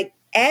there. Like,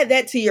 add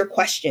that to your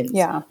questions.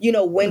 Yeah.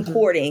 When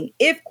courting,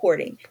 if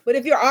courting. But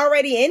if you're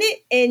already in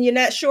it and you're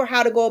not sure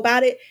how to go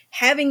about it,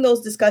 having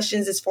those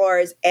discussions as far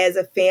as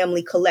a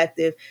family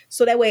collective,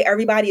 so that way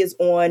everybody is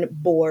on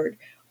board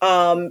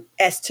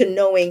as to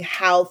knowing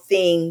how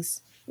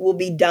things will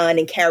be done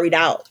and carried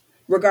out,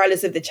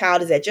 regardless if the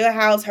child is at your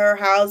house, her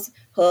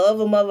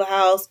other mother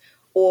house,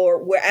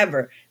 or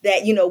wherever,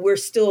 that, we're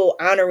still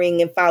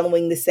honoring and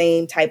following the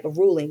same type of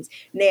rulings.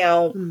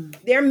 Now,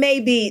 it may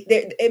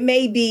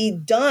be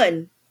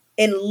done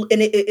and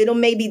it'll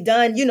may be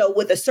done,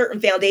 with a certain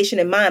foundation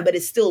in mind, but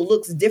it still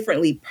looks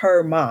differently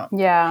per mom.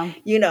 Yeah.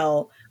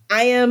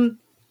 I'm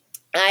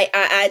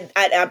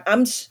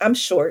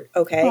short.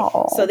 Okay.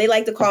 Aww. So they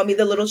like to call me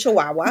the little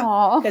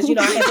chihuahua because,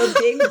 I have a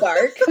big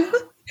bark.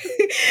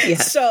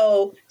 Yes.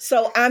 So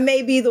I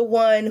may be the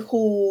one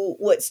who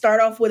would start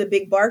off with a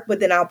big bark, but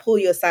then I'll pull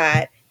you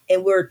aside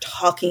and we're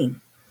talking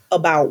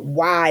about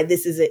why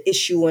this is an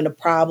issue and a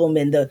problem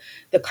and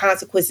the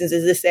consequences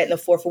is this, that, and the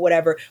fourth or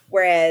whatever.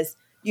 Whereas,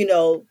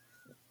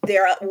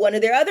 one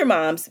of their other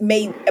moms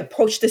may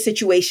approach the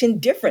situation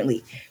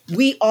differently.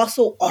 We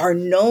also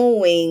know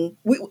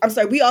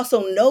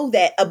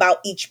that about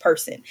each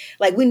person.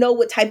 Like, we know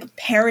what type of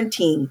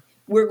parenting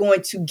we're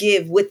going to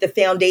give with the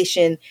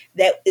foundation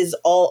that is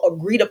all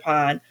agreed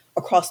upon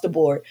across the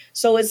board.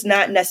 So it's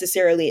not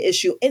necessarily an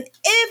issue. And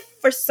if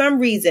for some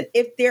reason,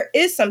 if there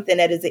is something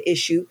that is an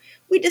issue,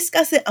 we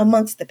discuss it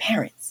amongst the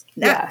parents,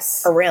 not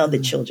around the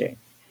children.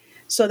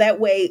 So that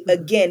way,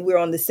 again, we're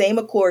on the same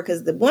accord,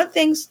 because the one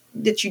things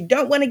that you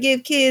don't want to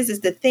give kids is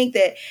to think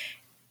that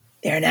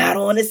they're not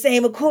on the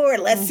same accord.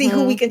 Let's see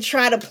who we can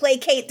try to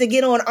placate to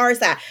get on our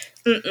side.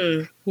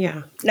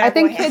 Yeah. I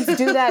think kids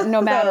do that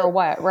no matter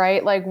what,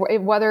 right? Like,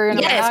 whether you're in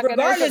a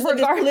regardless of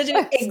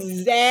polygamous.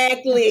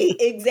 Exactly.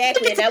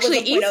 It's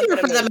actually easier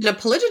for them in a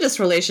polygynous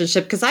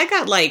relationship, because I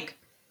got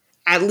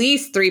at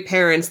least 3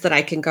 parents that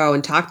I can go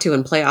and talk to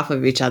and play off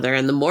of each other.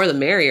 And the more the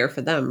merrier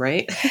for them,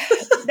 right?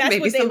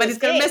 Maybe somebody's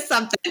going to miss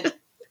something.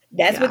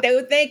 That's what they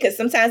would think, because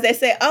sometimes they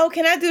say, oh,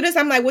 can I do this?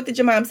 I'm like, what did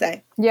your mom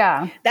say?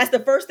 Yeah. That's the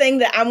first thing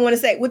that I want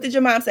to say. What did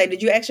your mom say?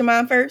 Did you ask your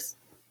mom first?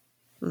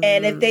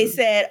 And if they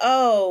said,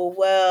 oh,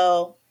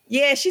 well,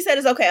 yeah, she said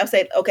it's okay. I'll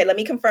say, okay, let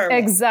me confirm.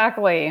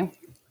 Exactly.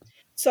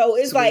 So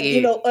it's like,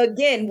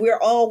 again, we're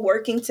all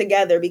working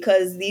together,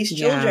 because these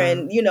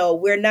children,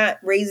 we're not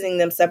raising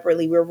them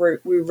separately. We're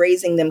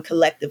raising them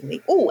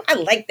collectively. Oh, I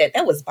like that.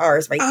 That was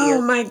bars right there.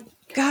 Oh, my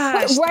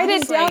gosh. Write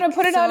it down and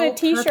put it on a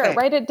t-shirt. Perfect.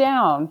 Write it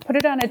down. Put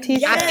it on a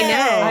t-shirt. Yes. I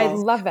know. I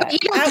love that.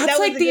 But, that's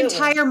like the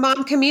entire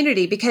mom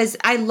community, because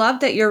I love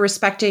that you're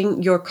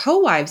respecting your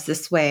co-wives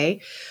this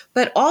way,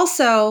 but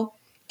also,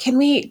 can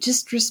we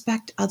just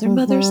respect other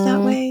mothers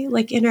that way?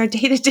 Like, in our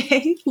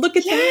day-to-day? Look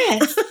at that.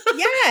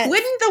 Yes.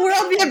 Wouldn't the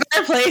world be a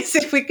better place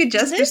if we could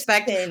just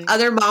respect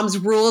other moms'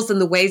 rules and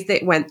the ways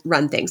they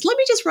run things? Let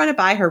me just run it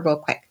by her real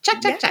quick. Check.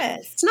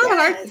 It's not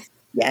hard.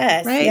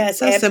 Yes. Right? Yes.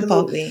 So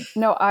absolutely.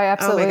 simple. No, I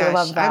absolutely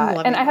love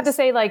that. And I have to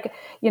say,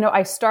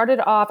 I started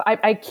off,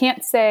 I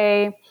can't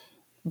say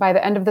by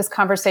the end of this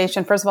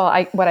conversation, first of all,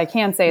 what I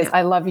can say is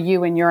I love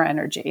you and your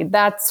energy.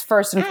 That's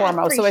first and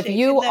foremost. So if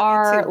you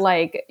are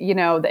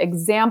the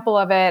example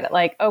of it,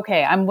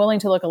 okay, I'm willing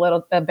to look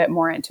a bit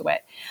more into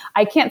it.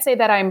 I can't say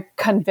that I'm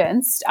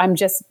convinced. I'm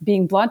just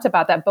being blunt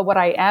about that. But what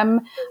I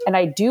am, and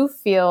I do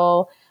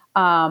feel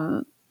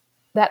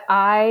that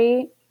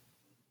I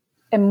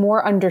am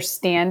more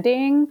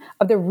understanding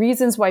of the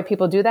reasons why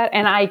people do that.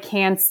 And I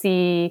can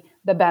see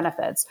the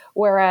benefits.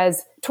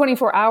 Whereas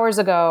 24 hours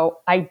ago,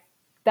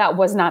 that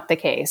was not the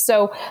case.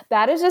 So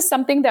that is just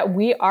something that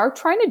we are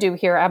trying to do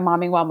here at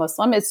Momming While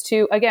Muslim, is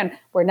to, again,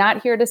 we're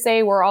not here to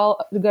say we're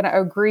all going to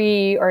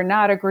agree or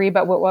not agree,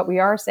 but what we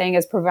are saying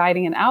is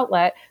providing an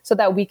outlet so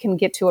that we can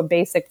get to a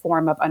basic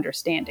form of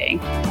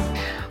understanding.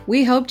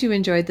 We hoped you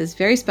enjoyed this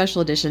very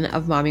special edition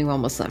of Momming While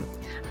Muslim.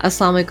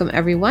 Assalamu alaikum,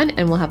 everyone,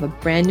 and we'll have a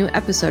brand new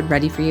episode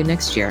ready for you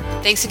next year.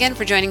 Thanks again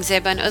for joining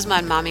Zeba and Uzma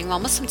on Momming While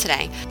Muslim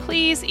today.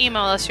 Please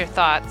email us your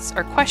thoughts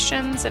or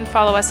questions and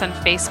follow us on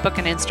Facebook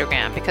and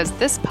Instagram, because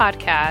this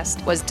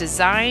podcast was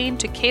designed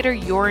to cater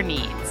your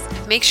needs.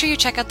 Make sure you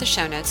check out the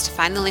show notes to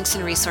find the links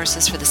and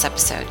resources for this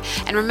episode.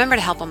 And remember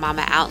to help a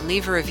mama out and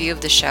leave a review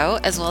of the show,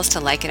 as well as to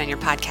like it on your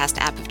podcast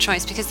app of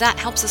choice, because that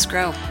helps us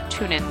grow.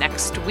 Tune in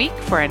next week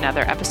for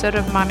another episode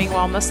of Momming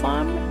While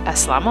Muslim.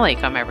 Assalamu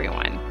alaikum,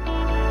 everyone.